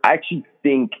 So I actually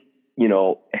think,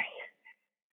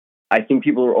 I think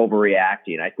people are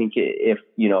overreacting. I think if,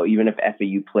 even if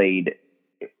FAU played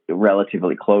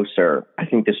relatively closer, I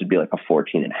think this would be like a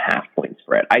 14.5 point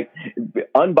spread.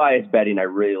 Unbiased betting, I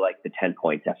really like the 10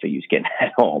 points FAU's getting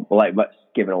at home, but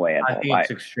giving away at home. I think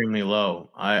it's extremely low.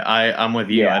 I'm with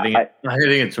you. Yeah, I think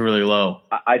it's really low.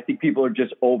 I think people are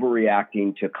just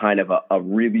overreacting to kind of a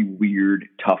really weird,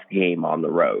 tough game on the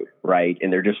road, right?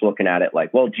 And they're just looking at it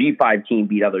like, well, G5 team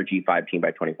beat other G5 team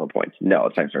by 24 points. No,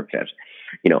 it's not circumstance.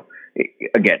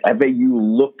 Again, FAU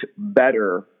looked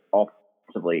better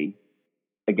offensively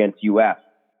against UF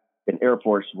than Air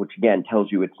Force, which again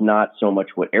tells you it's not so much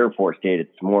what Air Force did.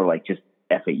 It's more like just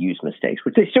FAU's mistakes,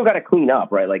 which they still got to clean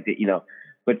up, right? Like,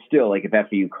 but still, like if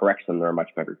FAU corrects them, they're a much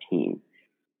better team.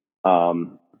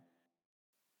 And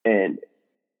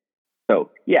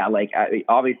so, yeah, like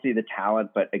obviously the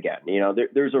talent, but again,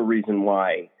 there's a reason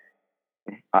why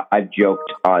I've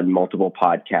joked on multiple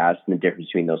podcasts, and the difference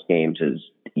between those games is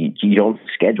you don't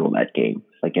schedule that game.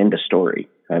 Like, end of story.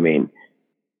 I mean,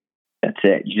 that's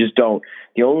it. You just don't.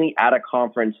 The only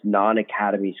out-of-conference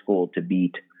non-academy school to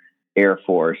beat Air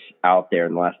Force out there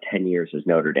in the last 10 years is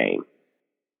Notre Dame.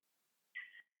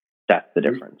 That's the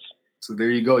difference. So there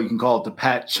you go. You can call it the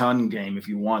Pat Chun game if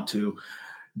you want to.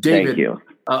 David, thank you.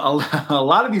 A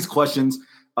lot of these questions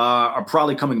are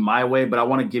probably coming my way, but I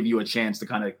want to give you a chance to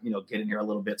kind of, get in here a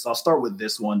little bit. So I'll start with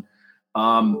this one.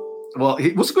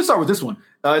 Let's start with this one.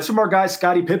 It's from our guy,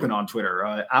 Scottie Pippen on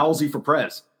Twitter, Owlsy for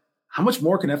Prez. How much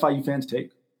more can FIU fans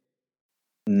take?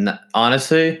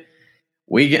 Honestly,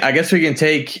 I guess we can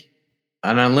take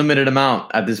an unlimited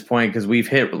amount at this point because we've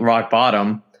hit rock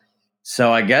bottom.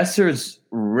 So I guess there's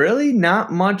really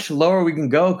not much lower we can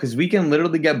go because we can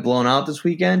literally get blown out this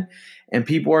weekend. And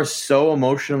people are so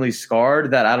emotionally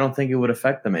scarred that I don't think it would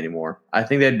affect them anymore. I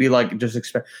think they'd be like,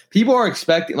 people are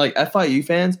expecting, like FIU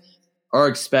fans are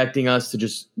expecting us to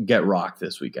just get rocked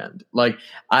this weekend. Like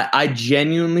I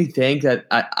genuinely think that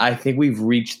I think we've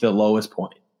reached the lowest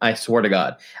point. I swear to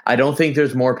God. I don't think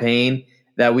there's more pain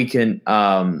that we can,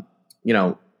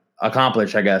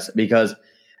 accomplish, I guess, because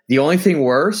the only thing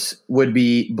worse would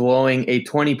be blowing a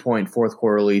 20-point fourth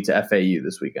quarter lead to FAU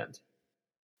this weekend.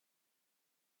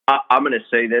 I'm going to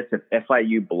say this. If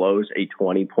FIU blows a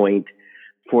 20-point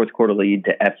fourth quarter lead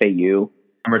to FAU,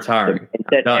 I'm retiring.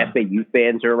 Instead, FAU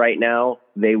fans are right now,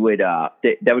 they would that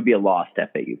would be a lost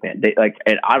FAU fan.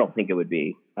 And I don't think it would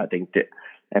be. I think that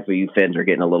FAU fans are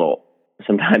getting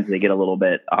sometimes they get a little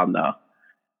bit on the,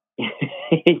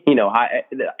 high.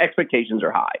 The expectations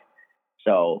are high.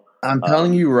 So I'm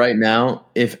telling you right now,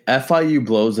 if FIU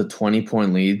blows a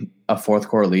 20-point lead, a fourth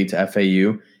quarter lead to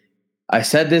FAU, I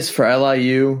said this for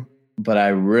LIU, but I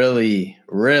really,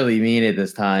 really mean it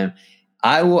this time.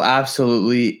 I will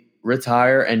absolutely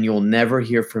retire, and you'll never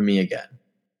hear from me again.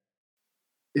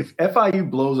 If FIU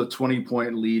blows a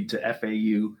 20-point lead to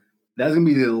FAU, that's going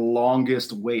to be the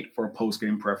longest wait for a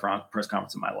post-game press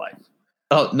conference in my life.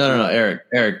 Oh, no, Eric.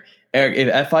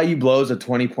 If FIU blows a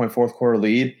 20-point fourth quarter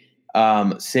lead,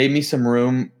 save me some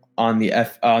room on the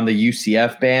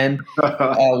UCF band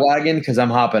wagon because I'm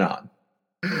hopping on.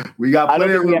 We got. I don't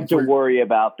think we have to worry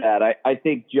about that. I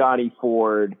think Johnny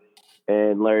Ford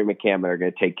and Larry McCammon are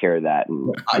going to take care of that.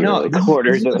 I know the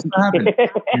quarters.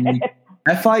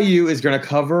 FIU is going to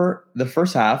cover the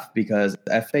first half because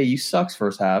FAU sucks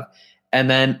first half, and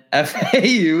then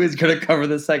FAU is going to cover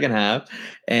the second half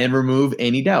and remove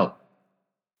any doubt.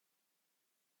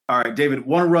 All right, David,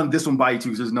 want to run this one by you too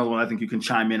because there's another one I think you can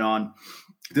chime in on.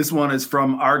 This one is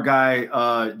from our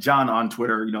guy John on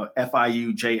Twitter.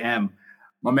 FIU JM.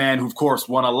 My man, who, of course,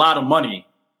 won a lot of money,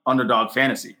 Underdog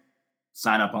Fantasy.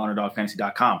 Sign up on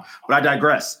UnderdogFantasy.com. But I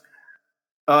digress.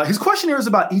 His question here is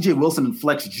about E.J. Wilson and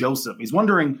Flex Joseph. He's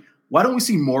wondering, why don't we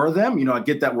see more of them? I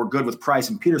get that we're good with Price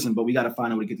and Peterson, but we got to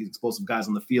find a way to get these explosive guys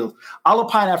on the field. I'll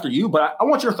opine after you, but I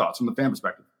want your thoughts from the fan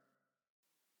perspective.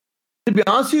 To be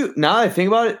honest with you, now that I think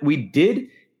about it, we did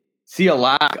see a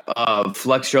lack of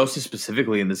Flex Joseph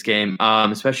specifically in this game,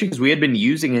 especially because we had been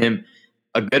using him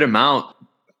a good amount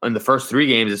in the first three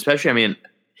games, especially. I mean,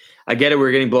 I get it, we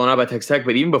were getting blown out by Texas Tech,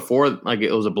 but even before it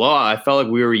was a blowout, I felt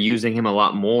like we were using him a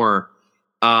lot more.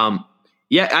 I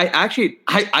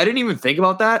didn't even think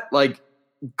about that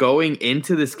going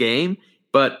into this game,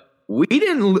 but we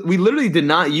literally did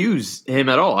not use him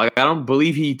at all. I don't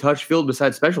believe he touched field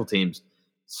besides special teams.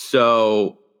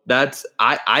 So that's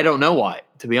I don't know why.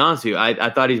 to be honest with you.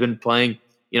 I thought he's been playing,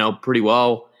 pretty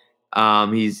well.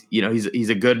 He's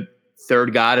a good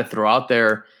third guy to throw out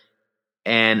there,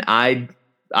 and I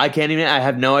can't even. I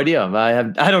have no idea.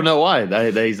 I don't know why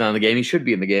that he's not in the game. He should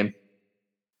be in the game.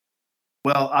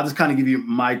 Well, I'll just kind of give you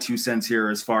my 2 cents here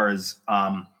as far as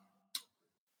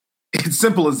it's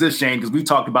simple as this, Shane, because we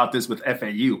talked about this with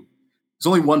FAU. There's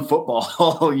only one football,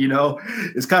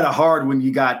 It's kind of hard when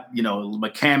you got,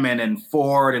 McCammon and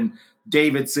Ford and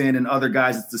Davidson and other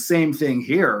guys. It's the same thing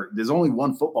here. There's only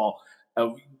one football.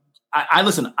 I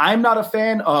listen, I'm not a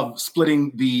fan of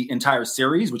splitting the entire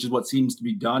series, which is what seems to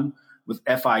be done with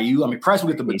FIU. I mean, Price will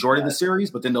get the majority of the series,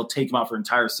 but then they'll take him out for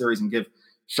entire series and give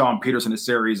Sean Peterson a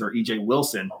series or EJ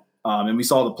Wilson. And we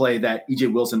saw the play that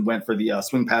EJ Wilson went for the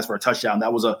swing pass for a touchdown.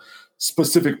 That was a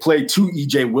specific play to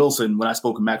EJ Wilson. When I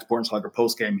spoke with Max Bornschlager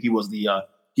post game, he was the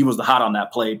hot on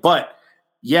that play. But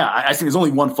yeah, I think there's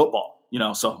only one football,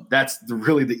 so that's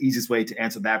really the easiest way to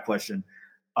answer that question.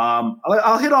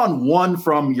 I'll hit on one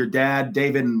from your dad,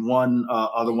 David, and one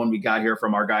other one we got here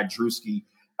from our guy Drewski.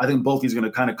 I think both these are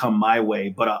going to kind of come my way,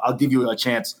 but I'll give you a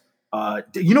chance.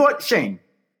 You know what, Shane?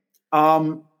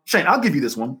 Shane, I'll give you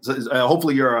this one.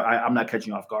 Hopefully I'm not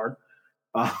catching you off guard.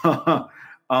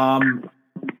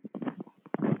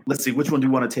 Let's see. Which one do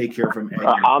you want to take here from Ed?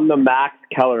 I'm the Max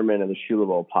Kellerman of the SHULA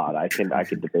Bowl pod. I can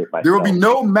debate myself. There will be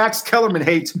no Max Kellerman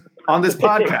hate on this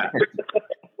podcast.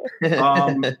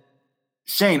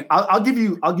 Shane, I'll give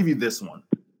you this one.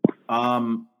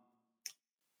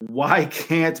 Why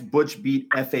can't Butch beat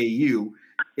FAU?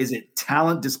 Is it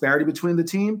talent disparity between the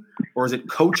team, or is it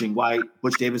coaching? Why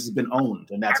Butch Davis has been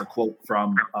owned? And that's a quote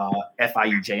from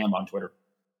FIUJM on Twitter.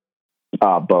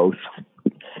 Both.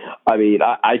 I mean,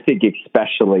 I think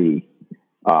especially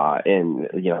in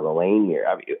the Lane year.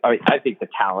 I think the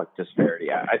talent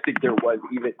disparity. I think there was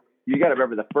even. You got to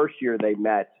remember the first year they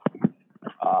met.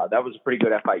 That was a pretty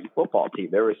good FIU football team.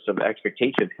 There was some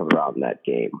expectations coming around in that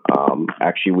game.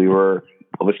 Actually, we were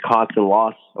a Wisconsin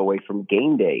loss away from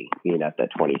game day being at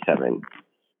that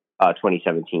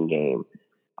 2017 game.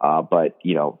 But,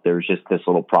 there was just this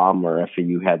little problem where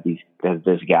FAU had this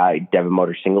guy, Devin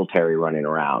Motor Singletary, running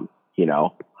around,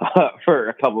 for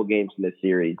a couple of games in this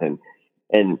series.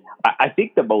 And I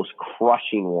think the most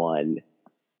crushing one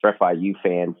for FIU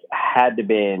fans had to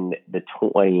been the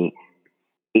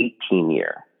 2018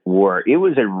 year, where it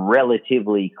was a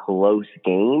relatively close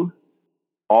game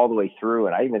all the way through.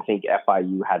 And I even think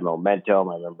FIU had momentum.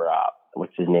 I remember,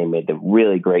 what's his name, made the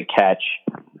really great catch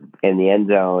in the end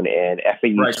zone, and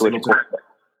FAU switched.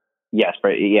 Yes,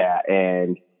 but yeah.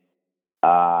 And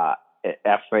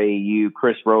FAU,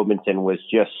 Chris Robinson was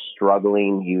just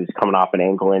struggling. He was coming off an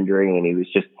ankle injury, and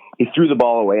he threw the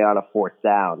ball away on a 4th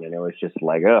down, and it was just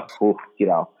like, and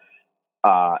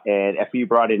FAU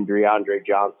brought in DeAndre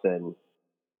Johnson,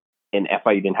 and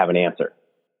FIU didn't have an answer.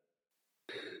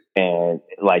 And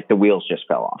the wheels just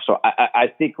fell off. So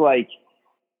I think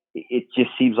it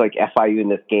just seems like FIU in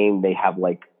this game, they have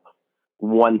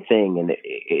one thing, and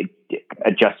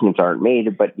adjustments aren't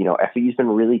made. But FAU's been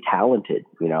really talented.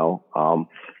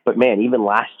 But man, even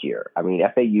last year, I mean,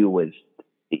 FAU was,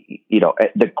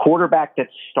 the quarterback that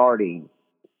started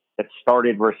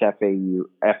versus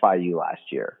FIU last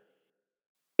year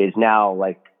is now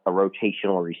a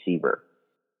rotational receiver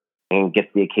and gets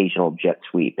the occasional jet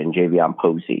sweep, and Javion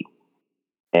Posey.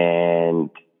 And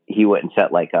he went and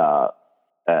set a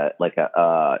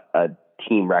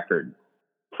team record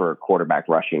for quarterback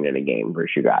rushing in a game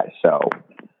versus you guys. So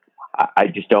I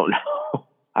just don't know.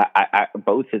 I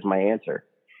both is my answer.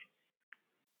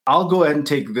 I'll go ahead and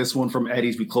take this one from Eddie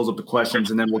as we close up the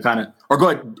questions, and then we'll or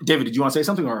go ahead. David, did you want to say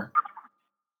something or?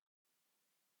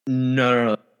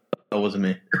 No. That wasn't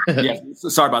me. Yeah.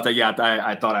 Sorry about that. Yeah.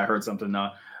 I thought I heard something.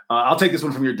 I'll take this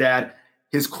one from your dad.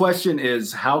 His question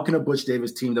is, how can a Butch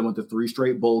Davis team that went to 3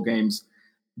 straight bowl games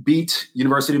beat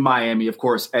University of Miami? Of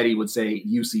course, Eddie would say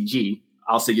UCG.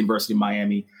 I'll say University of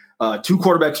Miami. 2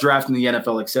 quarterbacks drafted in the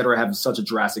NFL, et cetera, have such a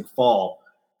drastic fall.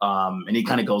 And he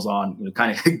kind of goes on,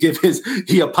 kind of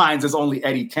he opines as only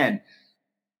Eddie can.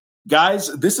 Guys,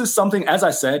 this is something, as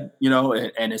I said,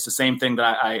 and it's the same thing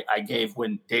that I gave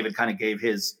when David kind of gave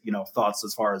his, thoughts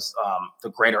as far as the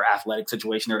greater athletic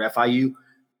situation there at FIU.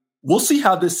 We'll see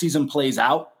how this season plays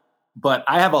out, but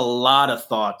I have a lot of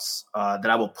thoughts that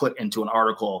I will put into an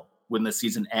article when the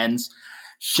season ends.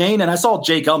 Shane, and I saw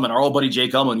Jake Ellman, our old buddy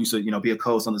Jake Ellman, used to, be a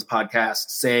co-host on this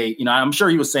podcast, say, I'm sure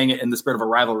he was saying it in the spirit of a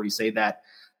rivalry, say that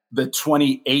the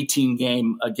 2018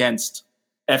 game against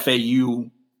FAU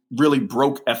really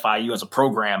broke FIU as a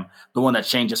program, the one that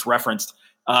Shane just referenced.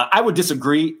 I would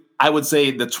disagree. I would say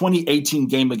the 2018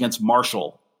 game against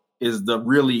Marshall is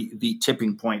the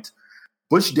tipping point.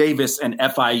 Butch Davis and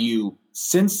FIU,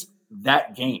 since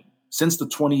that game, since the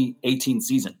 2018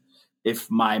 season,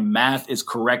 if my math is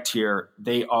correct here,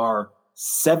 they are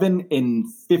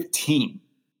 7-15,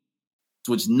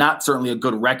 which is not certainly a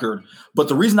good record. But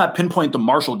the reason I pinpoint the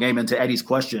Marshall game into Eddie's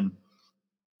question,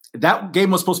 that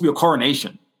game was supposed to be a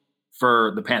coronation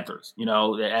for the Panthers. You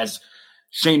know, as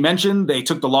Shane mentioned, they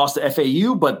took the loss to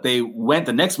FAU, but they went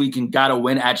the next week and got a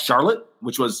win at Charlotte,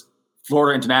 which was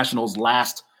Florida International's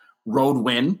last road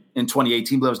win in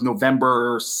 2018. That was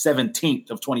November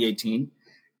 17th of 2018.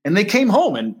 And they came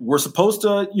home and were supposed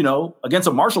to, you know, against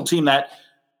a Marshall team that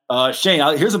Shane,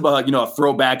 here's a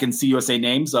throwback in CUSA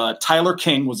names. Tyler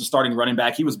King was the starting running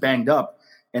back. He was banged up.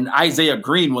 And Isaiah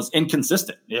Green was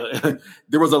inconsistent.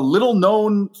 There was a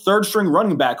little-known third-string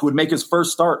running back who would make his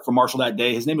first start for Marshall that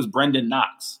day. His name was Brendan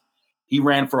Knox. He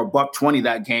ran for $120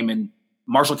 that game, and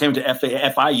Marshall came to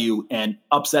FIU and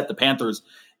upset the Panthers.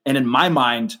 And in my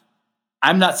mind,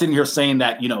 I'm not sitting here saying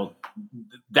that, you know,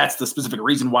 that's the specific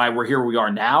reason why we're here where we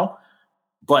are now.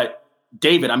 But,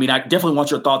 David, I mean, I definitely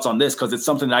want your thoughts on this because it's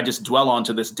something that I just dwell on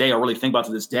to this day or really think about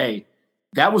to this day.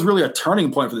 That was really a turning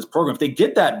point for this program. If they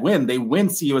get that win, they win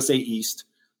CUSA East.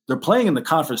 They're playing in the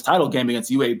conference title game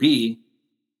against UAB.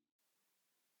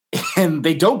 And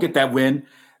they don't get that win.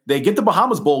 They get the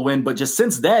Bahamas Bowl win, but just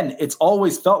since then, it's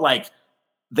always felt like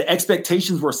the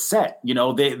expectations were set. You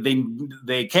know, they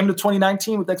came to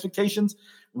 2019 with expectations,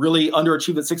 really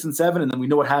underachieved at 6 and 7, and then we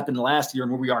know what happened last year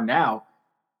and where we are now.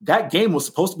 That game was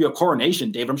supposed to be a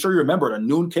coronation, Dave. I'm sure you remember it, a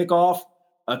noon kickoff,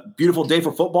 a beautiful day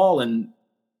for football, and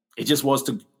it just was,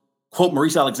 to quote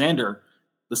Maurice Alexander,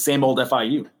 the same old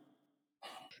FIU.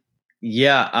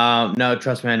 Yeah, no,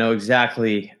 trust me, I know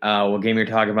exactly what game you're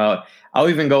talking about. I'll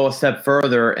even go a step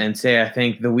further and say I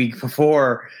think the week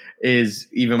before is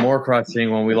even more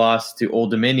crushing when we lost to Old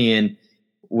Dominion,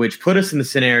 which put us in the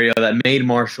scenario that made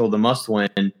Marshall the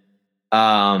must-win.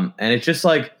 And it's just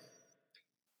like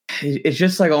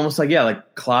almost like, yeah,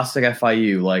 like classic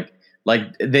FIU.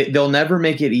 Like they'll never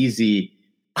make it easy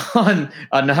on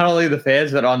not only the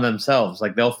fans but on themselves.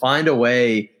 Like they'll find a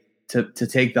way to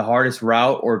take the hardest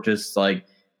route or just like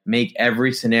make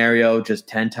every scenario just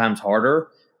 10 times harder.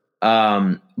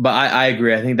 But I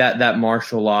agree. I think that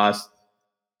Marshall loss,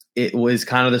 it was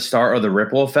kind of the start of the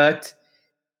ripple effect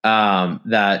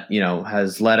that, you know,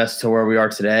 has led us to where we are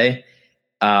today.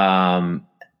 And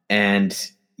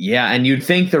you'd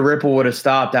think the ripple would have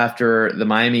stopped after the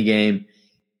Miami game.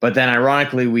 But then,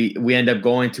 ironically, we end up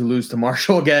going to lose to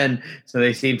Marshall again, so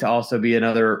they seem to also be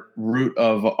another root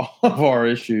of our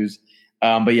issues.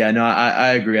 But yeah, no, I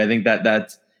agree. I think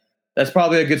that's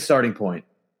probably a good starting point.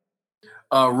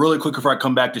 Really quick before I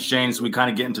come back to Shane, so we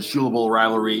kind of get into SHULA Bowl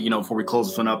rivalry, you know, before we close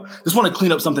this one up. Just want to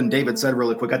clean up something David said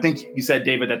really quick. I think you said,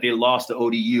 David, that they lost to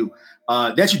ODU.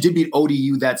 They actually did beat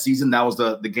ODU that season. That was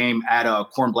the game at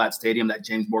Cornblatt Stadium that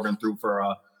James Morgan threw for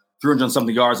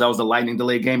 300-something yards. That was the lightning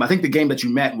delay game. I think the game that you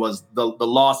meant was the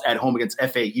loss at home against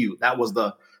FAU. That was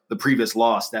the previous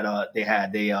loss that they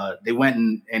had. They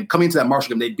went and coming into that Marshall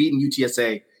game, they'd beaten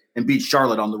UTSA and beat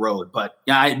Charlotte on the road. But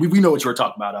yeah, we know what you were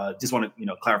talking about. Just want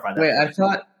to clarify that. Wait, I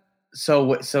thought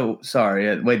so.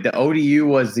 Sorry. Wait, the ODU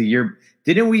was the year.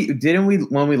 Didn't we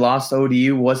when we lost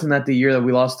ODU? Wasn't that the year that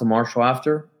we lost to Marshall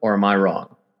after? Or am I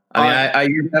wrong? I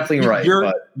mean, you're definitely right.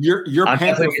 Your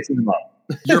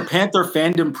Panther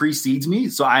fandom precedes me,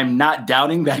 so I'm not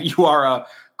doubting that you are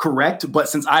correct. But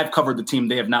since I've covered the team,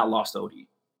 they have not lost ODU.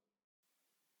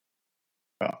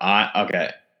 Okay.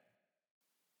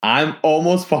 I'm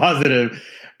almost positive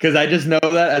because I just know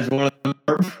that as one of the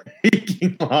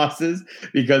heartbreaking losses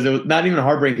because it was not even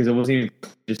heartbreaking because it wasn't even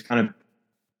just kind of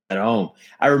at home.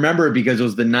 I remember it because it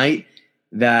was the night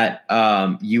that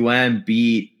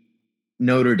beat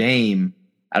Notre Dame.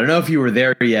 I don't know if you were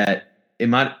there yet.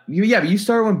 But you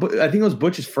started when I think it was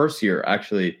Butch's first year,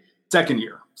 actually. Second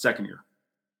year.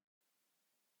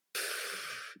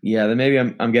 Yeah, then maybe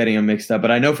I'm getting them mixed up,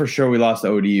 but I know for sure we lost to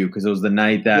ODU because it was the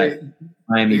night that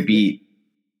Miami beat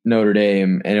Notre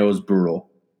Dame, and it was brutal.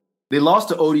 They lost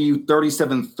to ODU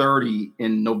 37-30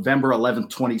 in November 11th,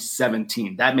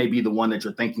 2017. That may be the one that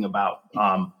you're thinking about.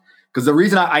 Because the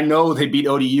reason I know they beat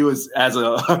ODU is as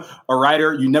a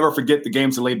writer, you never forget the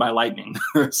games delayed by lightning.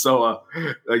 So,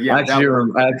 yeah. I actually do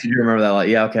remember that.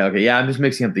 Yeah, okay. Yeah, I'm just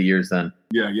mixing up the years then.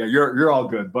 Yeah, you're all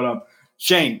good. But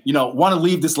Shane, want to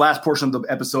leave this last portion of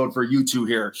the episode for you two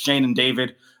here, Shane and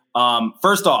David.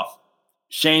 First off,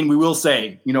 Shane, we will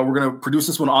say, we're going to produce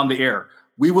this one on the air.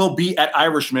 We will be at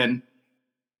Irishman,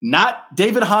 not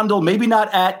David Hondel, maybe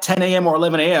not at 10 a.m. or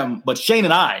 11 a.m., but Shane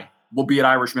and I will be at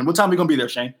Irishman. What time are we going to be there,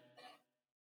 Shane?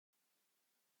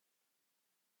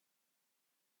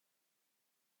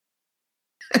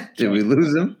 Did we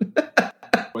lose him?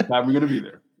 What time are we going to be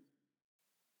there?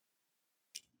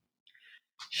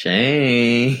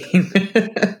 Shane.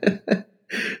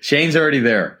 Shane's already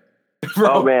there. Bro.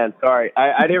 Oh, man. Sorry.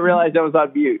 I didn't realize I was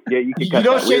on mute. Yeah, you can cut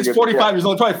that. Shane's 45 years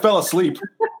old. Probably fell asleep.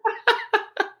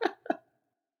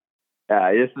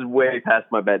 Yeah, this is way past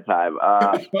my bedtime. We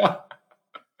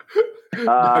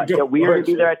are going to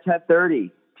be there at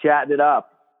 10:30, chatting it up.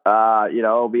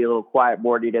 It'll be a little quiet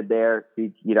morning in there.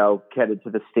 Headed to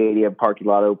the stadium. Parking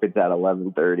lot opens at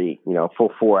 11:30.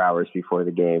 Full 4 hours before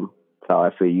the game. That's how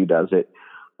FAU does it.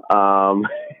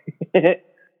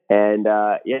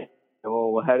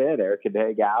 We'll head in. Eric can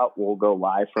hang out. We'll go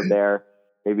live from there.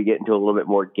 Maybe get into a little bit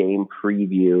more game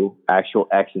preview, actual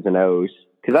X's and O's.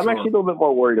 Because I'm actually a little bit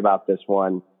more worried about this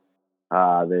one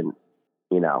than.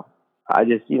 I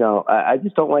just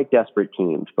don't like desperate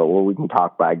teams, but we can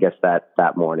talk about, I guess,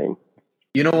 that morning.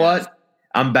 You know what?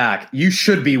 I'm back. You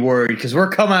should be worried because we're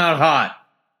coming out hot.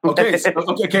 Okay. So if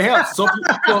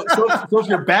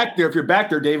you're back there,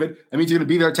 David, that means you're going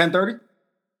to be there at 10:30?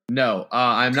 No,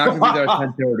 I'm not going to be there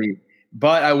at 10:30,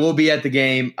 but I will be at the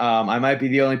game. I might be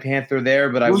the only Panther there,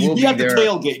 but I will be at there. The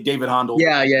tailgate, David Hondel.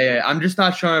 Yeah. I'm just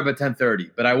not showing up at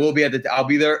 10:30, but I will be I'll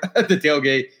be there at the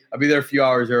tailgate. I'll be there a few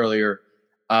hours earlier.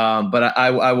 But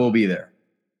I will be there.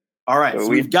 All right, so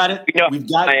we've got it. We've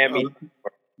got Miami.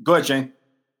 Go ahead, Shane.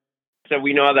 So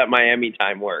we know how that Miami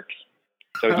time works.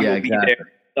 So you'll be there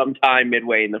sometime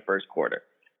midway in the first quarter.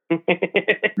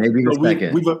 Maybe the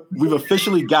second. We've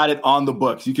officially got it on the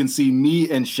books. You can see me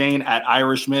and Shane at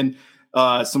Irishman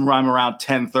sometime around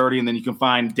 10:30, and then you can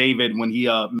find David when he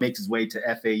makes his way to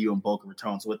FAU and Boca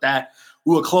Raton. So with that,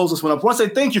 we will close this one up. I want to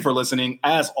say thank you for listening,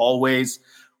 as always.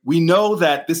 We know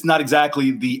that this is not exactly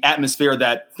the atmosphere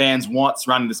that fans want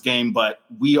surrounding this game, but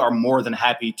we are more than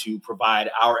happy to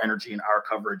provide our energy and our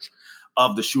coverage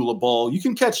of the Shula Bowl. You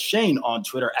can catch Shane on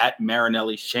Twitter at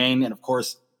Marinelli Shane, and of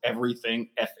course, everything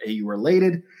FAU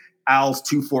related,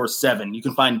 Owls247. You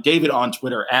can find David on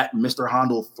Twitter at Mr.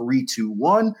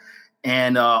 Hondel321,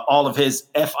 and all of his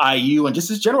FIU and just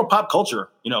his general pop culture,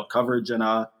 coverage and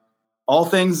all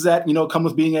things that come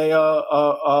with being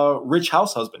a rich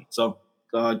house husband. So.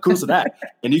 Kudos to that.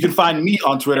 And you can find me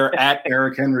on Twitter at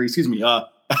Eric Henry. Excuse me. I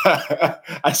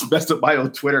just messed up my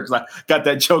own Twitter because I got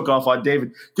that joke off on David.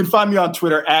 You can find me on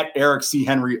Twitter at Eric C.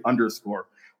 Henry _.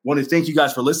 Want to thank you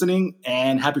guys for listening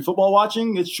and happy football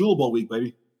watching. It's Shula Bowl week,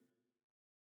 baby.